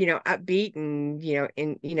upbeat and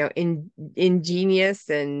ingenious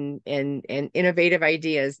and innovative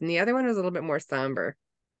ideas, and the other one is a little bit more somber.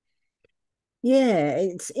 Yeah,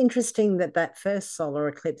 it's interesting that first solar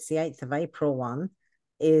eclipse, the 8th of April one,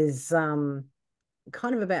 is kind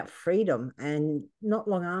of about freedom. And not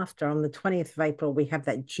long after, on the 20th of April, we have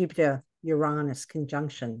that Jupiter-Uranus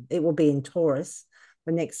conjunction. It will be in Taurus,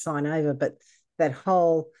 the next sign over. But that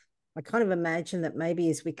whole, I kind of imagine that maybe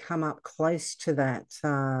as we come up close to that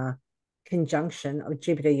conjunction of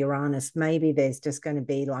Jupiter-Uranus, maybe there's just going to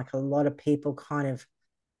be like a lot of people kind of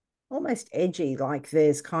almost edgy, like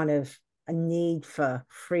there's kind of a need for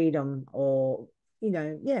freedom, or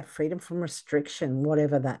freedom from restriction,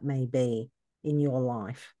 whatever that may be in your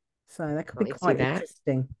life. So that could be quite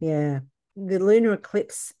interesting. Yeah. The lunar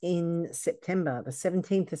eclipse in September, the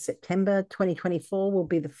 17th of September 2024, will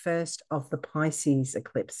be the first of the Pisces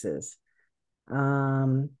eclipses.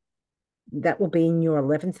 That will be in your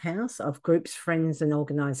 11th house of groups, friends, and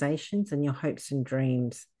organizations, and your hopes and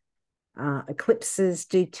dreams. Eclipses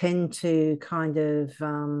do tend to kind of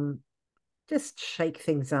just shake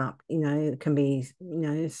things up. It can be,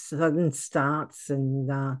 sudden starts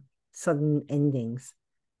and sudden endings.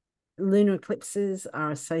 Lunar eclipses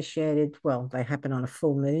are associated, well, they happen on a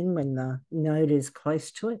full moon when the node is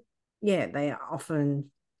close to it. Yeah, they are often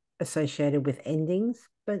associated with endings,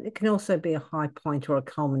 but it can also be a high point or a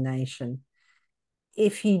culmination.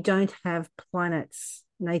 If you don't have planets,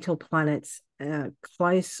 natal planets,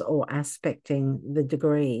 close or aspecting the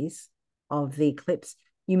degrees of the eclipse,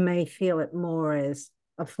 you may feel it more as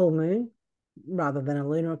a full moon rather than a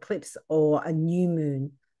lunar eclipse, or a new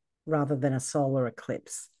moon rather than a solar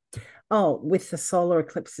eclipse. Oh, with the solar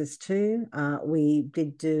eclipses too, we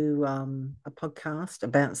did do a podcast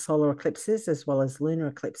about solar eclipses as well as lunar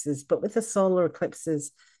eclipses. But with the solar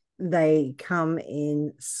eclipses, they come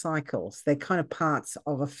in cycles. They're kind of parts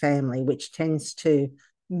of a family, which tends to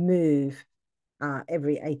move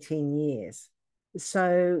every 18 years.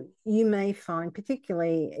 So you may find,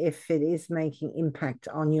 particularly if it is making impact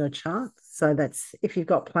on your chart, so that's if you've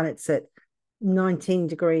got planets at 19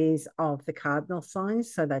 degrees of the cardinal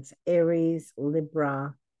signs, so that's Aries,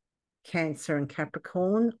 Libra, Cancer, and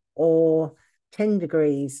Capricorn, or 10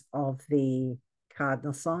 degrees of the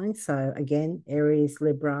cardinal signs, so again, Aries,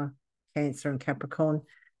 Libra, Cancer, and Capricorn.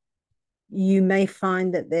 You may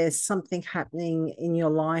find that there's something happening in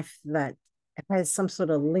your life that has some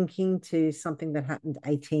sort of linking to something that happened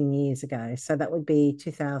 18 years ago. So that would be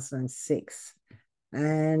 2006.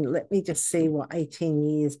 And let me just see what 18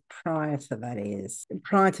 years prior to that is.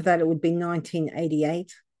 Prior to that, it would be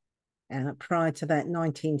 1988. Prior to that,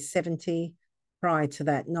 1970. Prior to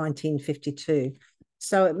that, 1952.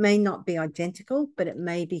 So it may not be identical, but it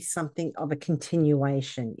may be something of a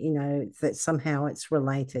continuation, that somehow it's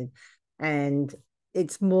related. And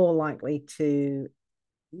it's more likely to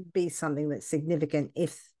be something that's significant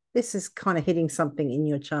if this is kind of hitting something in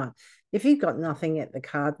your chart. If you've got nothing at the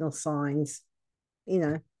cardinal signs,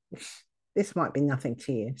 this might be nothing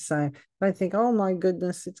to you. So don't think, oh my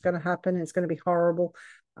goodness, it's going to happen, it's going to be horrible.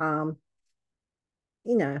 And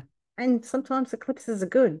sometimes eclipses are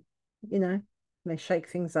good, they shake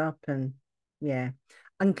things up and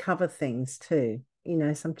uncover things too.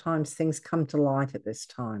 Sometimes things come to light at this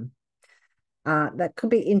time. That could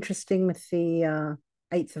be interesting with the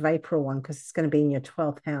 8th of April one, because it's going to be in your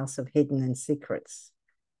 12th house of hidden and secret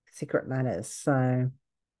matters. So,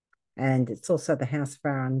 and it's also the house of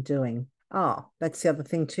our undoing. Oh, that's the other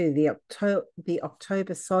thing too. The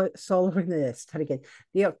October solar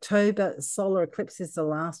The October solar eclipse is the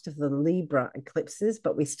last of the Libra eclipses,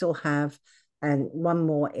 but we still have one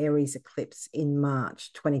more Aries eclipse in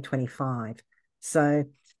March 2025. So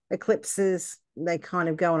eclipses, they kind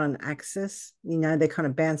of go on an axis, they're kind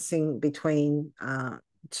of bouncing between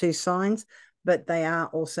two signs, but they are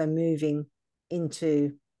also moving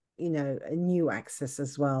into a new axis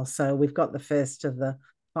as well. So we've got the first of the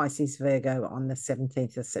Pisces Virgo on the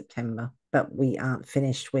 17th of September, but we aren't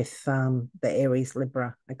finished with the Aries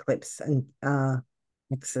Libra eclipse and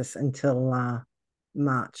axis until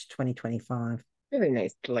March 2025. Really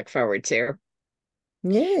nice to look forward to.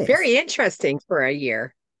 Yes. Very interesting for a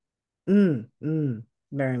year.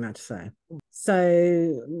 Very much so.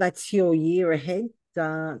 So that's your year ahead,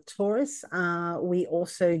 Taurus. We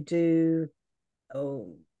also do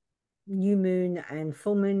new moon and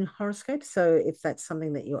full moon horoscopes. So if that's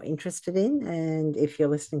something that you're interested in, and if you're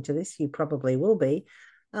listening to this, you probably will be,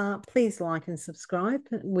 please like and subscribe.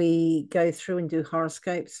 We go through and do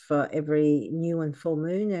horoscopes for every new and full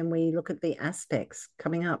moon, and we look at the aspects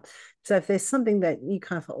coming up. So if there's something that you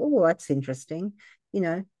kind of thought, oh, that's interesting,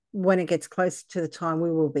 when it gets closer to the time,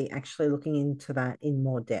 we will be actually looking into that in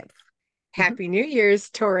more depth. Happy New Year's,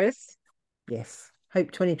 Taurus. Yes.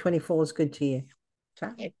 Hope 2024 is good to you.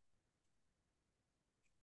 Ciao.